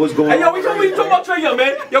don't know what's going on. Hey, yo, we talking about Trey Young,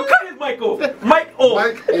 man. Yo, cut his mic off. Mic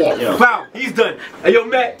off. Yeah. Wow, he's done. Hey, yo,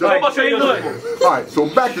 Matt, talk about Trey Young. All right, so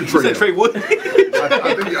back to Trey. Trey Wood. I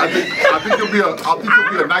think he'll be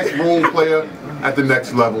a nice role player at the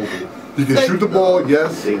next level. He can shoot the ball,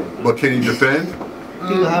 yes, but can he defend?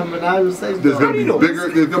 There's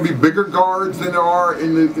gonna be bigger guards than there are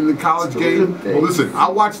in the college game. Well, listen, I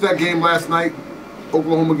watched that game last night,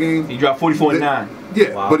 Oklahoma game. He dropped 44 and 9.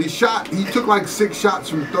 Yeah, wow. But he took like 6 shots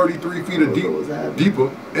from 33 feet of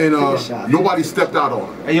deeper, and nobody stepped out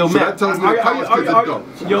on him. Hey, yo, so Matt, that tells me the college kids are dumb.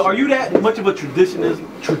 Yo, are you that much of a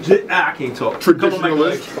traditionalist? I can't talk.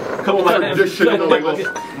 Traditionalist. Come on,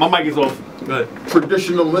 Traditionalist. My mic is off. Go ahead.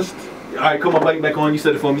 Traditionalist. All right, come on, mic back on. You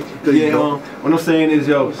said it for me. What I'm saying is,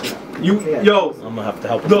 yo, I'm gonna have to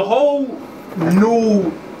help. The whole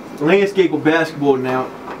new landscape of basketball now,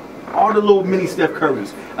 all the little mini Steph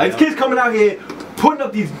Currys. Like, kids coming out here putting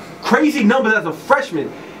up these crazy numbers as a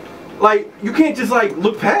freshman. Like, you can't just like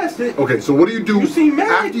look past it. Okay, so what do you do? You seem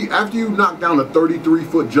mad. After you knock down a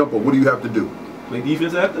 33-foot jumper, what do you have to do? Play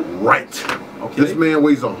defense after? Right. Okay. This man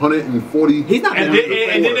weighs 140. He's not. And then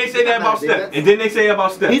they say that about Steph. And then they say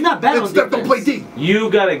about Steph. He's not bad on Steph don't play D.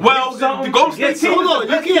 You gotta. Well, the Golden State team. Hold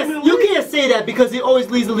on, you can't say that because he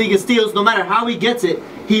always leads the league in steals. No matter how he gets it,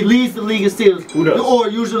 he leads the league in steals. Who does? Or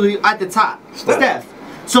usually at the top. Steph.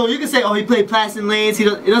 So you can say, oh, he played passing lanes.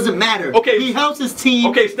 It doesn't matter. Okay. He helps his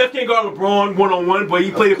team. Okay, Steph can't guard LeBron one-on-one, but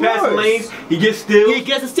he played the passing lanes. He gets steals. He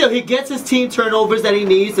gets a steal. He gets his team turnovers that he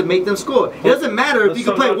needs to make them score. It doesn't matter if you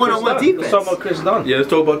can play one-on-one defense. Let's talk about Chris Dunn. Yeah, let's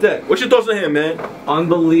talk about that. What's your thoughts on him, man?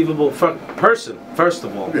 Unbelievable person, first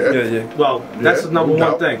of all. Yeah. Well, that's the number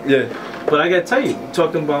one thing. Yeah. But I gotta tell you,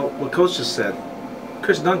 talking about what Coach just said,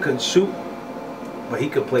 Chris Dunn couldn't shoot, but he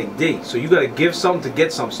could play D. So you gotta give something to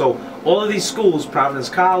get something. So all of these schools, Providence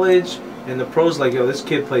College, and the pros like, yo, this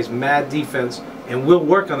kid plays mad defense, and we'll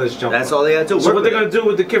work on this jumper. That's all they have to do. So what they're gonna do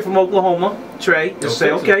with the kid from Oklahoma, Trey, is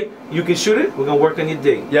say, okay, you can shoot it. We're gonna work on your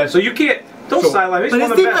D. Yeah. So you can't. Don't sideline. But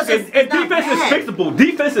his defense is defense is fixable.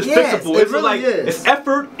 Defense is fixable. It It's really like is. it's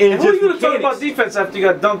effort and Who are just you gonna talk mechanics. about defense after you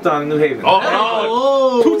got dunked on in New Haven?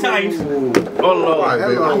 Oh, 2 times. Oh Lord.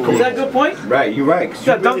 Is that a good point? Right, you're right. 'Cause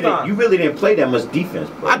you really didn't play that much defense,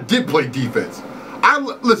 bro. I did play defense.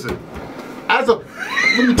 Listen. Let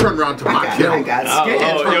me turn around to my camera.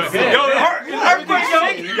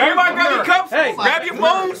 Everybody grab your cups. Hey, grab your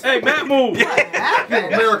phones. Hey, Matt, move.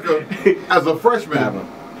 America, as a freshman,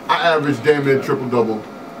 I averaged damn near triple-double.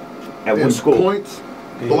 At in what school? Points,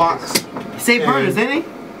 blocks, St. Bernard's, isn't he?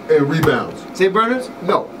 and rebounds. St. Bernard's?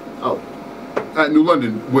 No. Oh. At New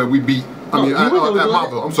London, where we beat, at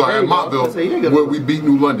Montville. I'm sorry, at Montville, where we beat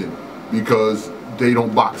New London because they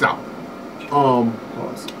don't box out.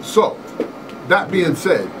 So, that being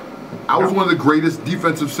said, I was one of the greatest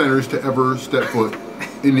defensive centers to ever step foot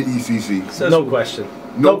in the ECC. No question.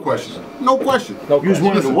 No question. No question. You was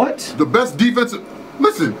one of the what? The best defensive.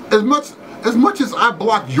 Listen, as much as I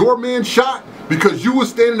blocked your man's shot because you was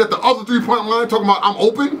standing at the other 3-point line talking about I'm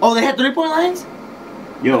open. Oh, they had 3-point lines?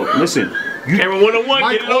 Yo, listen. Camera 1-on-1.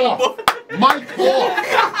 Mike Get it on the off. ball. Mike off.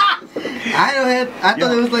 I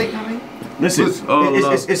thought it was like, I mean. Listen,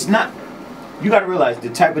 it's not. You got to realize the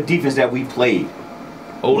type of defense that we played.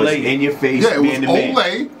 Olay in your face. Yeah, it was man to man.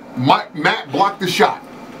 Olay. Matt blocked the shot.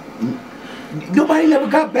 Nobody never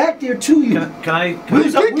got back there to you. Can I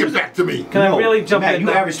get back to me? Can I really jump Matt, in?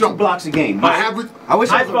 You average 2 blocks a game. I wish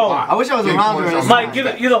I was around during this. Mike,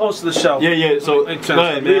 you're the host of the show. Yeah. So go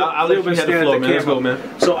ahead, man. I'll let you have the floor, man. Let's go,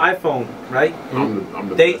 man. So iPhone, right?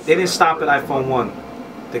 They didn't stop at iPhone 1.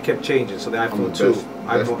 They kept changing. So the iPhone 2.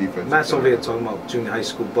 Matt's over here talking about junior high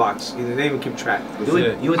school blocks. They didn't even keep track. You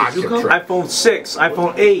went to JUCO? iPhone 6,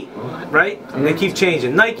 iPhone 8, right? They keep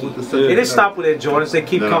changing. Nike, they didn't stop with their Jordans. They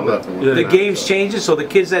keep coming. The game's changing, so the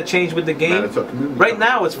kids that change with the game, right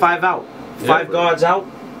now it's 5 out. 5 guards out.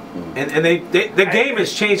 And the game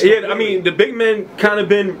has changed. Yeah, I mean, the big men kind of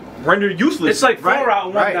been rendered useless. It's like 4 out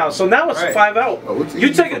and 1 out. So now it's 5 out.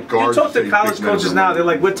 You talk to college coaches now, they're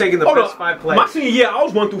like, we're taking the best 5 players. My senior year, I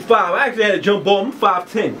was 1 through 5. I actually had a jump ball. I'm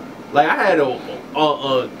 5'10". Like, I had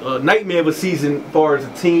a nightmare of a season as far as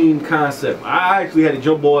a team concept. I actually had a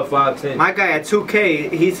jump ball at 5'10". My guy at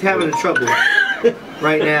 2K, he's having trouble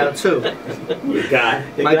right now too. Your guy.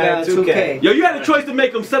 My guy at 2K. Yo, you had a choice to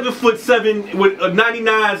make him 7'7" with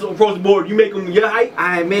 99s across the board. You make him your height.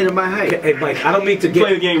 I made him my height. Hey, Mike, I don't mean to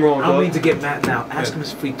play the game wrong. I don't mean to get Matt now. Ask him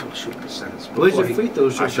his free throw shooting percentage. Where's your free throw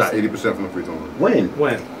shooting? I shot 80% from the free throw line.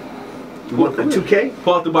 When? 2K?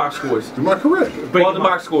 Pull out the box scores. To my career. Pull out the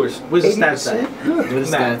box scores. Where's the stats at? Where's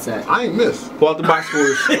the stats at? I ain't missed. Pull out the box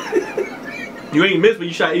scores. You ain't missed, but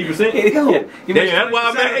you shot 80%? Yo, that's why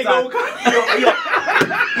I'm at hold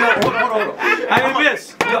on. I didn't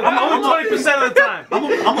miss. I'm only 20% of the time.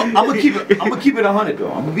 I'm gonna keep it 100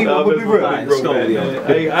 though. I'm gonna be real.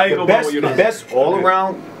 The best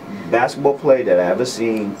all-around basketball player that I ever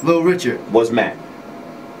seen, Lil Richard, was Matt.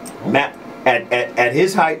 Matt at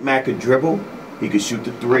his height, Matt could dribble. He could shoot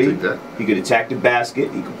the 3. He could attack the basket.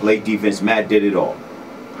 He could play defense. Matt did it all.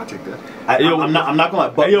 I'll take that. I'm not gonna.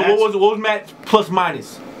 But hey, yo, what was Matt's plus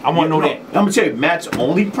minus? I want to know that. I'm gonna tell you, Matt's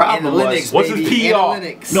only problem was what's his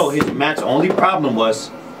PR? No, Matt's only problem was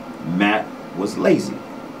Matt was lazy.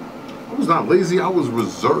 I was not lazy. I was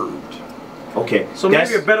reserved. Okay. So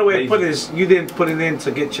maybe a better way to put it is you didn't put it in to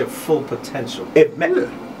get your full potential. If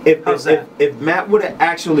Matt would have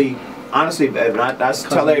actually, honestly, I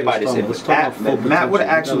tell everybody this, if Matt would have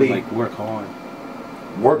actually worked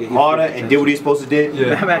harder and did what he's supposed to do, he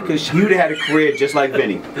would have had a career just like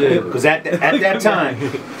Vinny. Because at that time,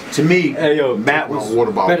 to me, Matt was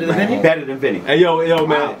better than Vinny. Hey yo,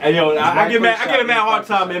 man. Hey yo, I give Matt a hard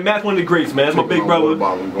time, man. Matt's one of the greats, man. That's my big brother.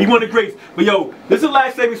 He's one of the greats. But yo, this is the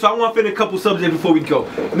last segment, so I want to finish a couple subjects before we go.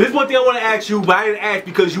 And this is one thing I want to ask you, but I didn't ask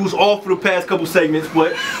because you was off for the past couple segments,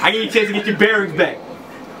 but I gave you a chance to get your bearings back.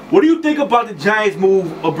 What do you think about the Giants'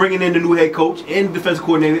 move of bringing in the new head coach and defensive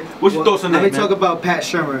coordinator? What's your thoughts on that, Let me talk about Pat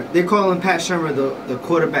Shurmur. They're calling Pat Shurmur the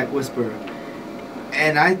quarterback whisperer.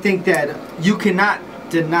 And I think that you cannot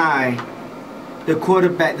deny the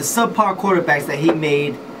subpar quarterbacks that he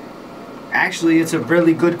made. Actually, it's a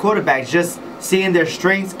really good quarterback, just seeing their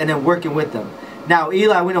strengths and then working with them. Now,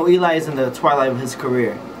 Eli, we know Eli is in the twilight of his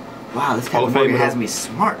career. Wow, this Captain Morgan has me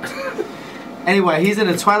smart. Anyway, he's in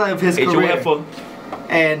the twilight of his career.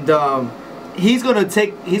 And he's gonna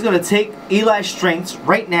take Eli's strengths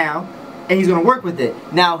right now, and he's gonna work with it.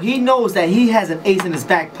 Now he knows that he has an ace in his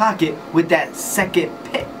back pocket with that second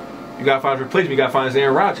pick. You gotta find his replacement. You gotta find his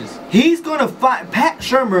Aaron Rodgers. He's gonna find Pat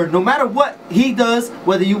Shurmur. No matter what he does,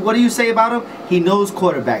 what do you say about him? He knows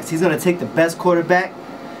quarterbacks. He's gonna take the best quarterback.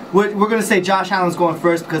 We're gonna say Josh Allen's going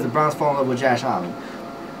first because the Browns fall in love with Josh Allen.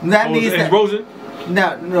 That means that Rosen.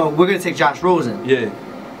 No, we're gonna take Josh Rosen. Yeah.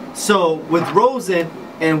 So with Rosen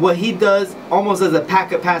and what he does almost as a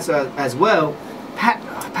pocket passer as well, Pat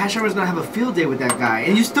Shurmur's gonna have a field day with that guy.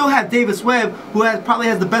 And you still have Davis Webb, who probably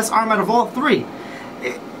has the best arm out of all 3.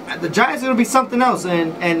 The Giants are gonna be something else,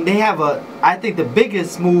 and they have I think the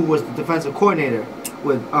biggest move was the defensive coordinator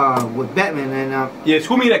with Bettman and yeah,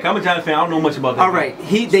 school me that. I'm a Giants fan. I don't know much about that. All right,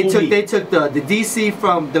 they took the DC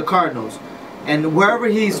from the Cardinals. And wherever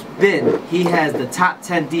he's been, he has the top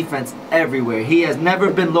 10 defense everywhere. He has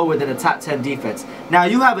never been lower than a top 10 defense. Now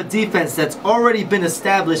you have a defense that's already been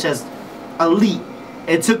established as elite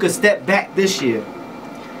and took a step back this year.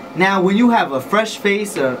 Now when you have a fresh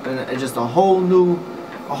face, just a whole new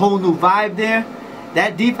vibe there,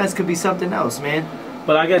 that defense could be something else, man.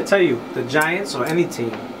 But I gotta tell you, the Giants or any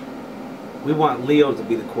team, we want Leo to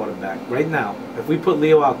be the quarterback. Right now, if we put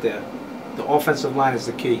Leo out there, the offensive line is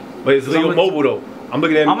the key. But is Leo mobile though? I'm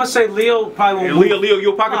looking at him. I'm gonna say Leo probably won't move. Leo,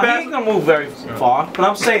 your pocket pass? He ain't gonna move very far. But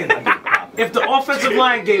I'm saying, if the offensive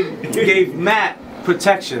line gave Matt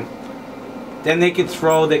protection, Then they can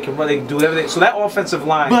throw, they can run, they can do everything. So that offensive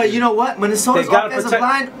line. But you know what? Minnesota's offensive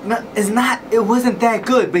line it wasn't that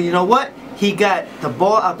good. But you know what? He got the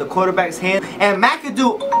ball out the quarterback's hand. And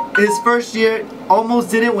McAdoo, his first year, almost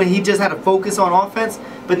did it when he just had to focus on offense.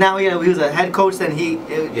 But now he was a head coach, then he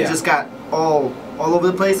just got all over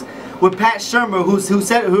the place. With Pat Shurmur, who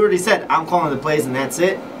already said, I'm calling the plays and that's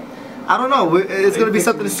it. I don't know. It's going to be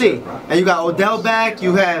something to see. And you got Odell back.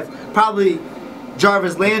 You have probably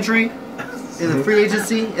Jarvis Landry in the free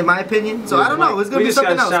agency, in my opinion. So I don't know. It's going to be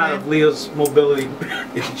something else, man. Of Leo's mobility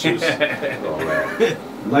issues.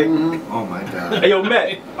 Like, oh my God. Hey, yo,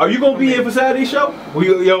 Matt, are you gonna be here for Saturday's show?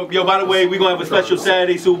 Yo, by the way, we gonna have a special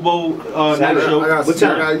Saturday Super Bowl night show. What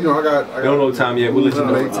time? I don't know the time yet. We'll let you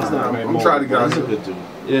know. I'm trying to get out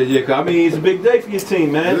here. Yeah, cause I mean, it's a big day for your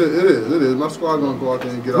team, man. It is. My squad gonna go out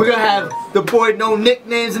there and get out. We're gonna have the boy No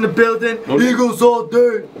Nicknames in the building. Eagles all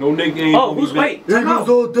day. No nicknames. Oh, who's wait? Eagles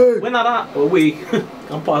all day. We're not on. Well,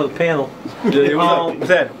 I'm part of the panel. What's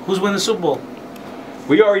that? Who's winning the Super Bowl?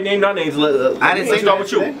 We already named our names. I didn't say start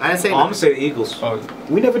with you. I didn't say. I'm gonna say the Eagles.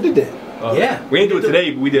 We never did that. Yeah. We didn't do it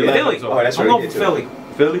today, but we did last Philly. episode. Oh, that's right. I'm going for Philly.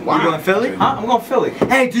 Philly? You going Philly? Huh? I'm going Philly.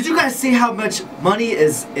 Hey, did you guys see how much money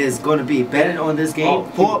is going to be betted on this game?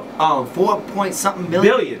 4 point something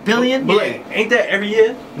billion. Yeah. Ain't that every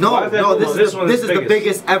year? No. This is the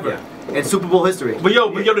biggest ever in Super Bowl history. But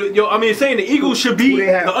yo, I mean, saying the Eagles should be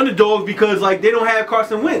the underdogs because like they don't have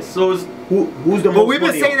Carson Wentz. So it's, who's the most? But we've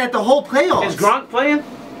been saying that the whole playoffs. Is Gronk playing?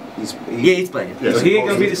 He's playing. Yeah, so he ain't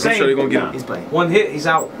gonna be the same. I'm sure they're gonna get him. He's playing. One hit, he's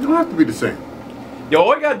out. You don't have to be the same. Yo,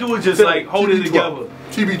 all you gotta do is just like hold it together.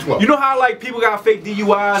 TB12. You know how like people got fake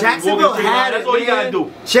DUIs? Jacksonville had it. That's all you gotta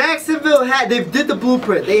do. Jacksonville they did the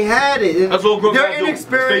blueprint. They had it. That's all Gronk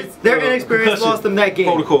Their inexperience lost them that game.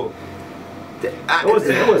 Protocol.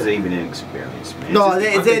 It wasn't even inexperience, man. No,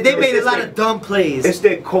 they made a lot of dumb plays. It's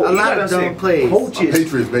their coach. A lot of dumb plays. Coaches.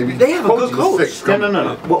 Patriots, baby. They have a good coach.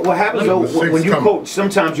 No. What happens though when you coach?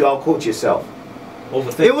 Sometimes you out-coach yourself.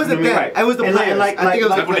 It wasn't that. It was the players. I think it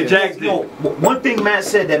was the players. Jags did. No, one thing Matt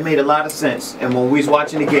said that made a lot of sense, and when we was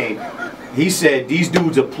watching the game, he said these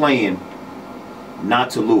dudes are playing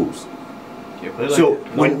not to lose. So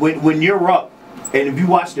when you're up, and if you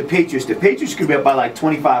watch the Patriots could be up by like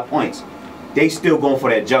 25 points. They still going for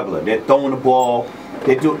that juggler. They're throwing the ball.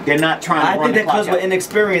 They're not trying to run the clock out. I think that comes with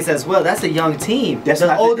inexperience as well. That's a young team. That's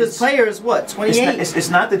the oldest player is what, 28? It's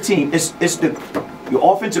not the team. It's your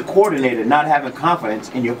offensive coordinator not having confidence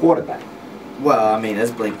in your quarterback. Well, I mean,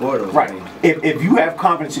 that's Blake Bortles. Right. If you have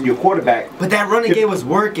confidence in your quarterback. But that running game was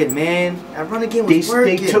working, man. That running game was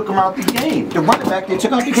working. They took him out the game. The running back, they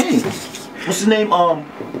took out the game. What's his name?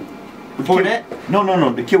 Fournette?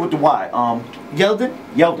 No. The kid with the Y.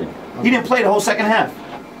 Yeldon. He didn't play the whole second half.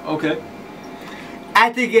 Okay. I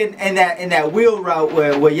think in that wheel route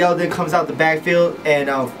where Yeldon comes out the backfield and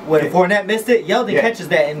when Fournette missed it, Yeldon catches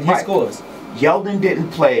that and he scores. Yeldon didn't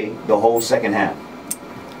play the whole second half.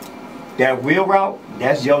 That wheel route,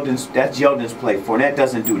 that's Yeldon's play. Fournette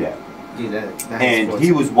doesn't do that. And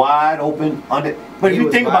he was wide open under. But if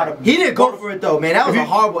you think about it, he didn't go for it though, man. That was a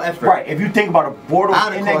horrible effort. Right. If you think about it,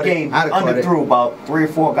 Bortles in that game underthrew about 3 or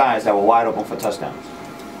 4 guys that were wide open for touchdowns.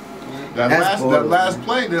 That last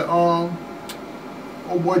play that old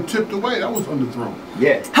boy tipped away, that was underthrown.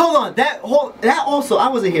 Yeah. Hold on. That also I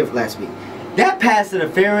wasn't here last week. That pass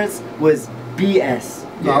interference was BS.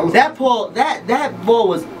 No, that ball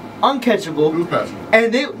was uncatchable. It was passing.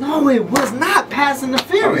 And it was not pass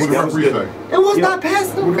interference. It was not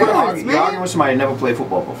pass interference, man. You're arguing with somebody who never played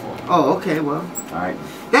football before. Oh, okay, well. Alright.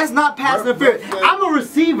 That's not pass interference. I'm a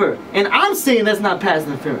receiver, and I'm saying that's not pass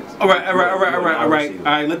interference. All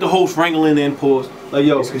right. Let the host wrangle in and pause. Like,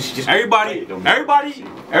 yo, everybody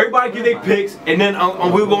give their picks, and then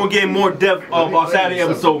we're gonna get more depth of our Saturday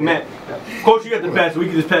episode, Matt. Coach, you got the pass, so we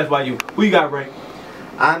can just pass by you. Who you got, Ray?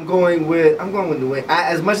 I'm going with New England.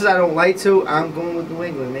 As much as I don't like to, I'm going with New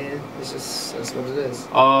England, man. That's what it is.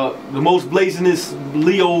 The most blazingest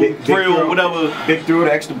Leo thrill, whatever. Big throw,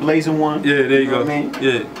 the extra blazing one. Yeah, there you go. What I mean?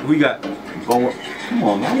 Yeah, we got. Come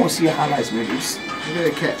on, I want to see your highlights, man. Look at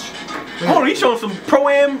the catch. Oh, he's showing some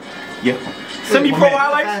pro-am. Yeah. Semi-pro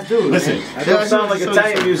highlights? Listen, that sound like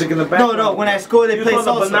Italian music in the background. No, when I score, they play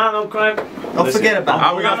salsa. Banana crime. Don't forget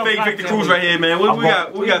about it. We got fake Victor Cruz right here, man. What we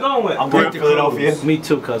got? What you going with? I'm going to Philadelphia. Me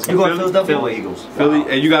too, cousin. You going Philadelphia? Philly Eagles. Philly,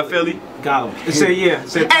 and you got Philly? Got him.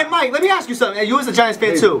 Hey, Mike, let me ask you something. You was a Giants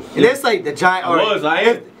fan too. And it's like the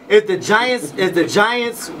Giants. If the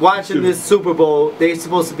Giants watching this Super Bowl, they're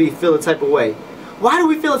supposed to feel a type of way. Why do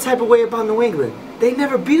we feel a type of way about New England? They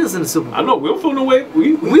never beat us in the Super Bowl. I know, we don't feel no way.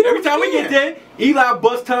 We every time we get there, Eli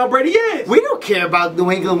busts Tom Brady ass. We don't care about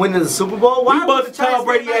New England winning the Super Bowl. Why we bust Tom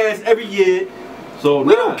Brady ass every year. So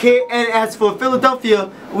we don't care. And as for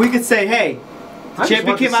Philadelphia, we could say, hey, the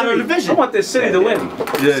champion came out of the division. I want this city to win.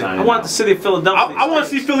 Yeah. I want the city of Philadelphia. I want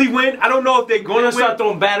to see Philly win. I don't know if they're going to start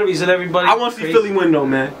throwing batteries at everybody. I want to see Philly win though,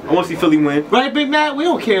 man. I want to see Philly win. Right, Big Matt? We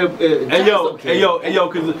don't care. Hey yo,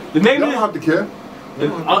 because the name of of this. You don't have to care.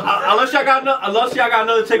 Unless y'all got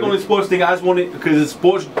another take on the sports thing, I just wanted because it's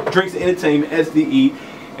sports, drinks, and entertainment, S.D.E.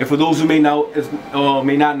 And for those who may not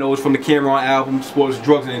know, it's from the Cameron album, Sports,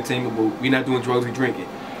 Drugs, and Entertainment. But we're not doing drugs, we drinking.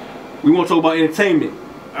 We want to talk about entertainment.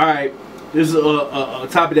 All right, this is a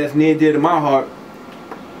topic that's near and dear to my heart.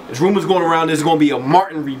 There's rumors going around. There's going to be a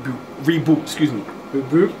Martin reboot. Excuse me.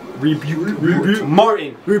 Reboot.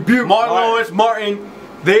 Martin. Martin Lawrence. Martin.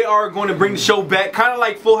 They are going to bring the show back, kind of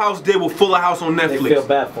like Full House did with Fuller House on Netflix. They feel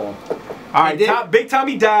bad for him. All right, Big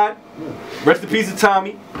Tommy died. Rest in peace to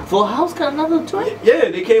Tommy. Full House got another joint?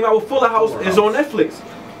 Yeah, they came out with Fuller House. It's on Netflix.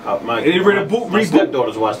 My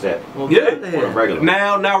stepdaughters watch that. Yeah.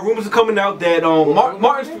 Now rumors are coming out that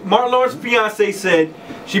Martin Lawrence's fiance said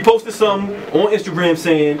she posted something on Instagram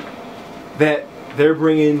saying that they're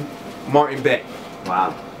bringing Martin back.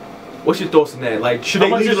 Wow. What's your thoughts on that? Like, should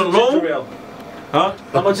they leave it alone? Huh?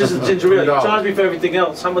 How much is a ginger ale? You charge me for everything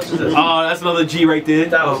else. How much is this? Oh, that's another G right there.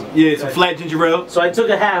 Yeah, some flat ginger ale. So I took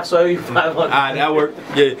a half, so I owe you 500. Alright, that worked.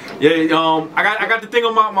 Yeah. I got the thing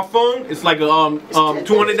on my phone. It's like a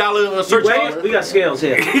 $200 surcharge. We got scales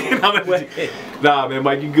here. Nah, man,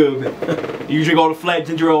 Mike, you good, man. You drink all the flat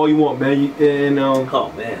ginger ale all you want, man.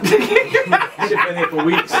 Oh man. Shit been here for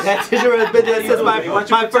weeks. That ginger ale has been there since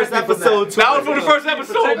my first episode. That was from the first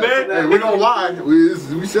episode, man. Hey, we don't lie.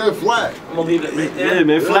 We said flat. I'm gonna leave it. Yeah,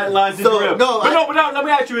 man, flatline ginger ale. But let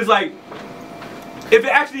me ask you, it's like, if it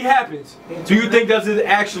actually happens, do you think does it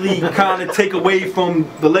actually kind of take away from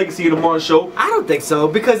the legacy of the Martin Show? I don't think so,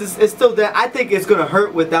 because it's still there. I think it's gonna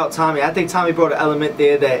hurt without Tommy. I think Tommy brought an element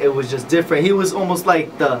there that it was just different. He was almost like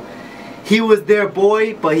he was their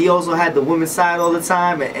boy, but he also had the women's side all the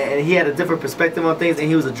time, and he had a different perspective on things, and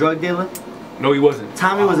he was a drug dealer. No, he wasn't.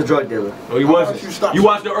 Tommy was a drug dealer. No, he wasn't. You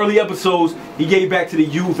watched the early episodes. He gave back to the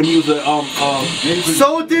youth, and he was a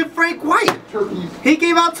So did Frank White. Turkeys. He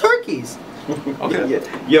gave out turkeys. Okay.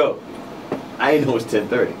 Yo, I didn't know it's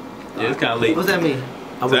 10:30. Yeah, it's kind of late. What's that mean?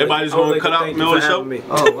 So everybody just want to cut out the middle of the show?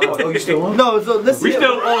 Oh, wow. Oh, you still on? No, so listen. We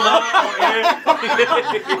still on.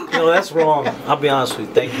 No, that's wrong. I'll be honest with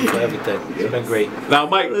you. Thank you for everything. It's been great. Now,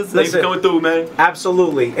 Mike, thanks for coming through, man.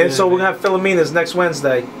 Absolutely. And so we're going to have Philomena's next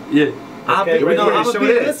Wednesday. Yeah. Okay,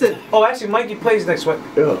 listen. Oh, actually, Mikey plays next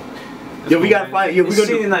Wednesday. Yeah, we gotta find. Yeah, we're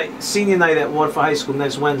gonna senior night at Waterford High School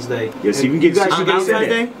next Wednesday. Yeah, see, we can get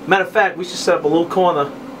Wednesday. Matter of fact, we should set up a little corner,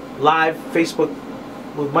 live Facebook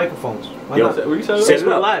with microphones. Why not? Set it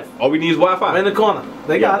live. All we need is Wi-Fi. We're in the corner.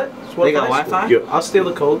 They got it. They got Wi-Fi. Yo. I'll steal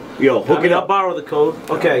the code. Yo, hook it up. I'll borrow the code.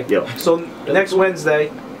 Okay. Yo. So next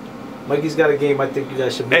Wednesday, Mikey's got a game. I think you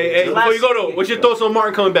guys should. Hey, before you go though, what's your thoughts on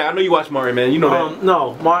Martin coming back? I know you watch Martin, man. You know that.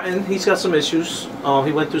 No, Martin, he's got some issues.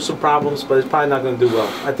 He went through some problems, but he's probably not going to do well.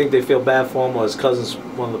 I think they feel bad for him, or his cousin's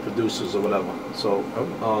one of the producers or whatever. So,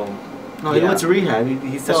 no, he went to rehab.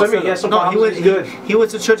 He said, he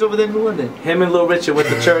went to church over there in New London. Him and Little Richard went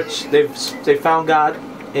to church. They found God,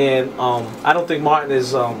 and I don't think Martin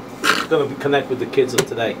is going to connect with the kids of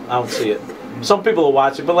today. I don't see it. Some people will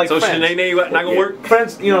watch it, but like so Friends. Shanae not gonna work?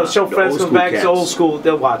 Friends, show Friends comes back. It's old school.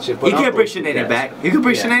 They'll watch it. But you can't bring Shanae back. You can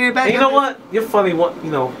bring Shanae back. And you know what? You're funny.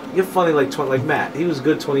 You're funny like Matt. He was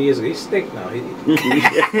good 20 years ago. He's stink now.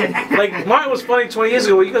 Like Martin was funny 20 years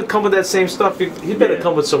ago. Well, you gonna come with that same stuff? He better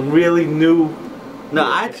come with some really new. No,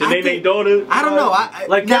 I think daughter. I don't know.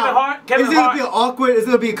 Like Kevin Hart. It's gonna be awkward. It's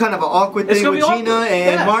gonna be kind of an awkward thing with Gina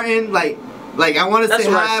and Martin. Like I want to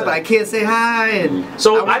say hi, but I can't say hi. And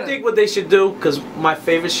so I think what they should do, because my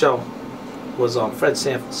favorite show was Fred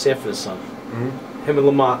Sanford's son. Him and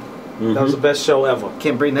Lamont. That was the best show ever.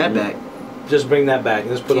 Can't bring that back. Just bring that back.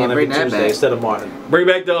 Let's put it on every Tuesday instead of Martin. Bring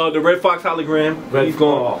back the Red Fox hologram. Red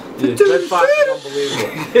Fox. Red Fox is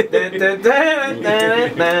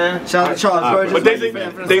unbelievable. Shout out to Charles Burgess.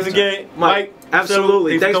 But thanks again, Mike.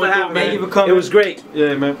 Absolutely. Thanks for having me. Thank you for coming. It was great.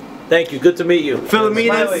 Yeah, man. Thank you. Good to meet you.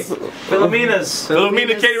 Philomena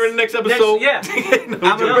catering the next episode. I'm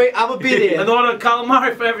gonna be there. An order of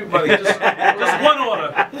calamari for everybody. Just one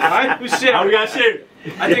order. All right, we share. We got to share.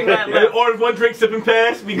 I think Matt left. Ordered one drink, sipping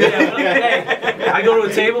pass. We good. Hey, I go to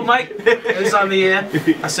a table, Mike. It's on the air.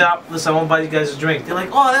 I say, listen, I want to buy you guys a drink. They're like,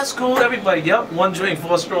 oh, that's cool. Everybody, yep, one drink,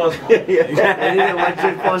 4 straws. Yeah, 1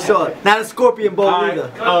 drink, 4 straws. Not a scorpion bowl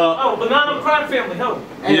either. Banana Crime Family, help.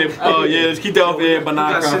 Yeah, let's keep that off there.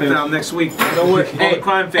 Banana Crime Family. Sit down next week. Don't worry. Hey,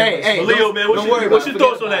 Crime Family. Hey, Leo, man, what's your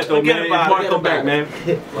thoughts on that, though, man? Mark, come back, man.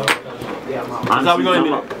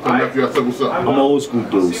 Honestly, I'm an old school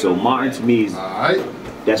dude, so Martin to me is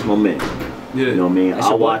that's my man. Yeah. You know what I mean?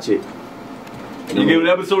 I'll watch it. You give it an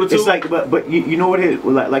episode or 2? It's like, but you know what it is?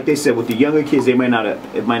 Like they said, with the younger kids, it might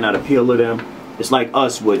not appeal to them. It's like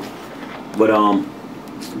us with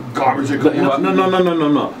garbage.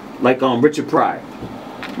 No. Like Richard Pryor.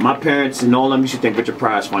 My parents and all them used to think Richard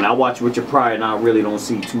Pryor's funny. I watch Richard Pryor and I really don't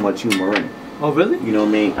see too much humor in it. Oh really? You know what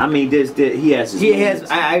I mean? I mean, he has his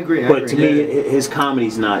moments. I agree. But to me, his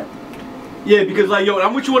comedy's not. Yeah, because like yo,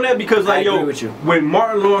 I'm with you on that because like yo, when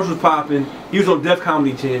Martin Lawrence was popping, he was on Def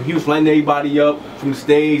Comedy Jam. He was lighting everybody up from the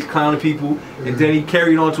stage, clowning people, and then he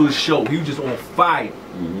carried on to his show. He was just on fire.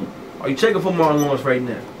 Are you checking for Martin Lawrence right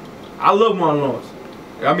now? I love Martin Lawrence.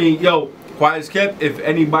 I mean, yo, quiet as kept. If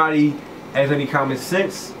anybody has any common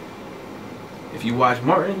sense, if you watch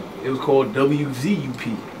Martin, it was called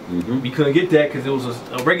WDUP. We couldn't get that because it was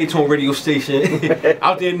a reggaeton radio station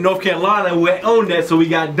out there in North Carolina. We owned that, so we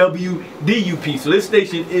got WDUP. So this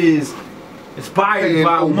station is inspired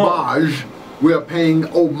by homage. We are paying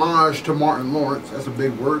homage to Martin Lawrence. That's a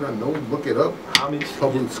big word, I know. Look it up. Homage.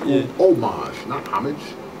 Public school homage, not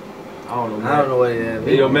homage. I don't know, man. I don't know what it is.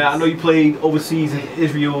 Hey, yo, man, I know you played overseas in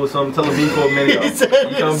Israel or something. Tell me for a minute. He said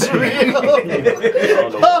Israel.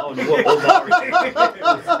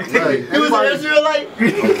 He was an Israelite?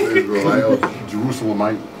 Israelite,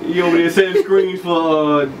 Jerusalemite. You over there setting screens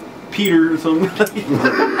for Peter or something.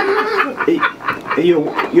 Hey, yo,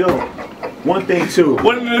 one thing too.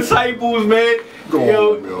 One of the disciples, man. I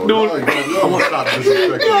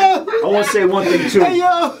want to say one thing too. Hey,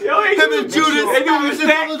 yo, him and Judas. They doing the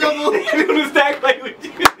stack. They doing the stack like with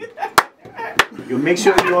Judas. Yo, make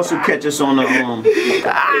sure you also catch us on the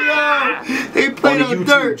he played on YouTube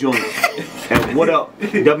dirt joint. And what up?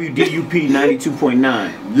 WDUP 92.9.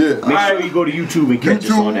 Yeah. Make sure you go to YouTube and catch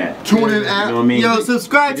us on that. Tune in app. You know what I mean? Yo,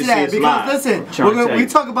 subscribe to that because listen, we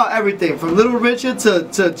talk about everything from Little Richard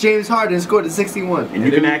to James Harden scored at 61. And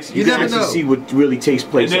you can actually see what really takes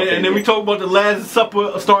place. And then we talk about the Last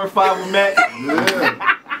Supper, starting 5 with Matt.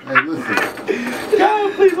 Yeah. Hey, listen.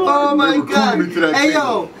 God, please. Oh my God. Hey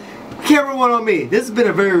yo, camera one on me. This has been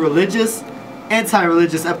a very religious,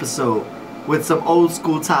 anti-religious episode with some old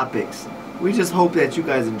school topics. We just hope that you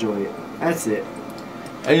guys enjoy it. That's it.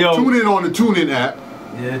 Hey yo, tune in on the TuneIn app.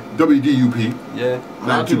 Yeah. WDUP. Yeah. A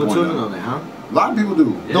lot of people tune in on it, huh? A lot of people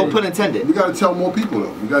do. Yeah. Don't put intended. We gotta tell more people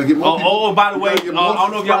though. We gotta get more people. Oh, by the way, I don't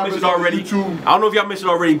know if y'all mentioned already. I don't know if y'all mentioned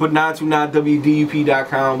already, but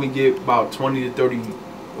 929WDUP.com, we get about 20 to 30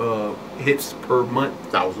 hits per month.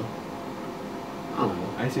 1,000. I don't know.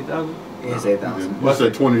 I say 1,000. Yeah, say 1,000. You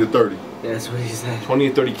said 20 to 30. That's what he said. 20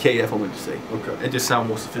 to 30K. That's what I meant to say. Okay. It just sounds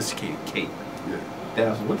more sophisticated. K. Yeah.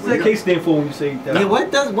 1,000. What does that K stand for when you say that? Yeah,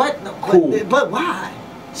 what does what? No, cool. But why?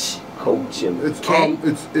 Coach. It's K?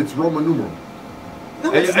 It's Roman numeral.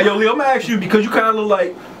 No, Hey, yo, Leo, I'm gonna ask you because you kind of look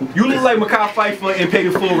like Mekhi Phifer and Pay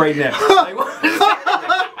the Full right now. Like, what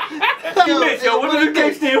does the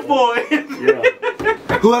K stand for? Yeah.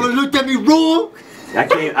 Whoever looked at me wrong. I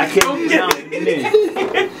can't pronounce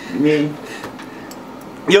it. Man.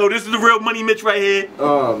 Yo, this is the real Money Mitch right here.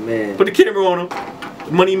 Oh man. Put the camera on him.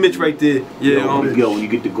 Money Mitch right there. Yeah. When you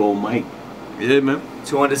get the gold mic. Yeah, man.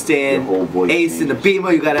 To understand Ace in the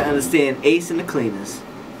Beamer, you gotta understand Ace in the Cleaners.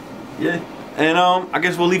 Yeah. And I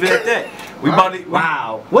guess we'll leave it at that.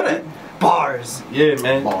 Wow. What a bars. Yeah,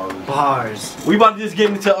 man. Bars. We about to just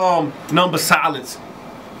get into Number Silence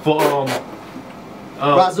for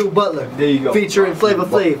Razoo Butler. There you go. Featuring Flavor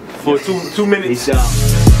Flav. For 2 minutes.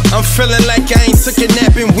 I'm feeling like I ain't took a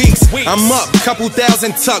nap in weeks. I'm up, couple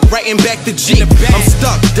thousand tuck, writing back the Jeep. I'm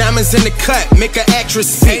stuck, diamonds in the cut, make an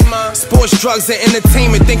actress speak. Sports, drugs, and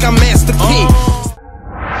entertainment, think I'm Master P.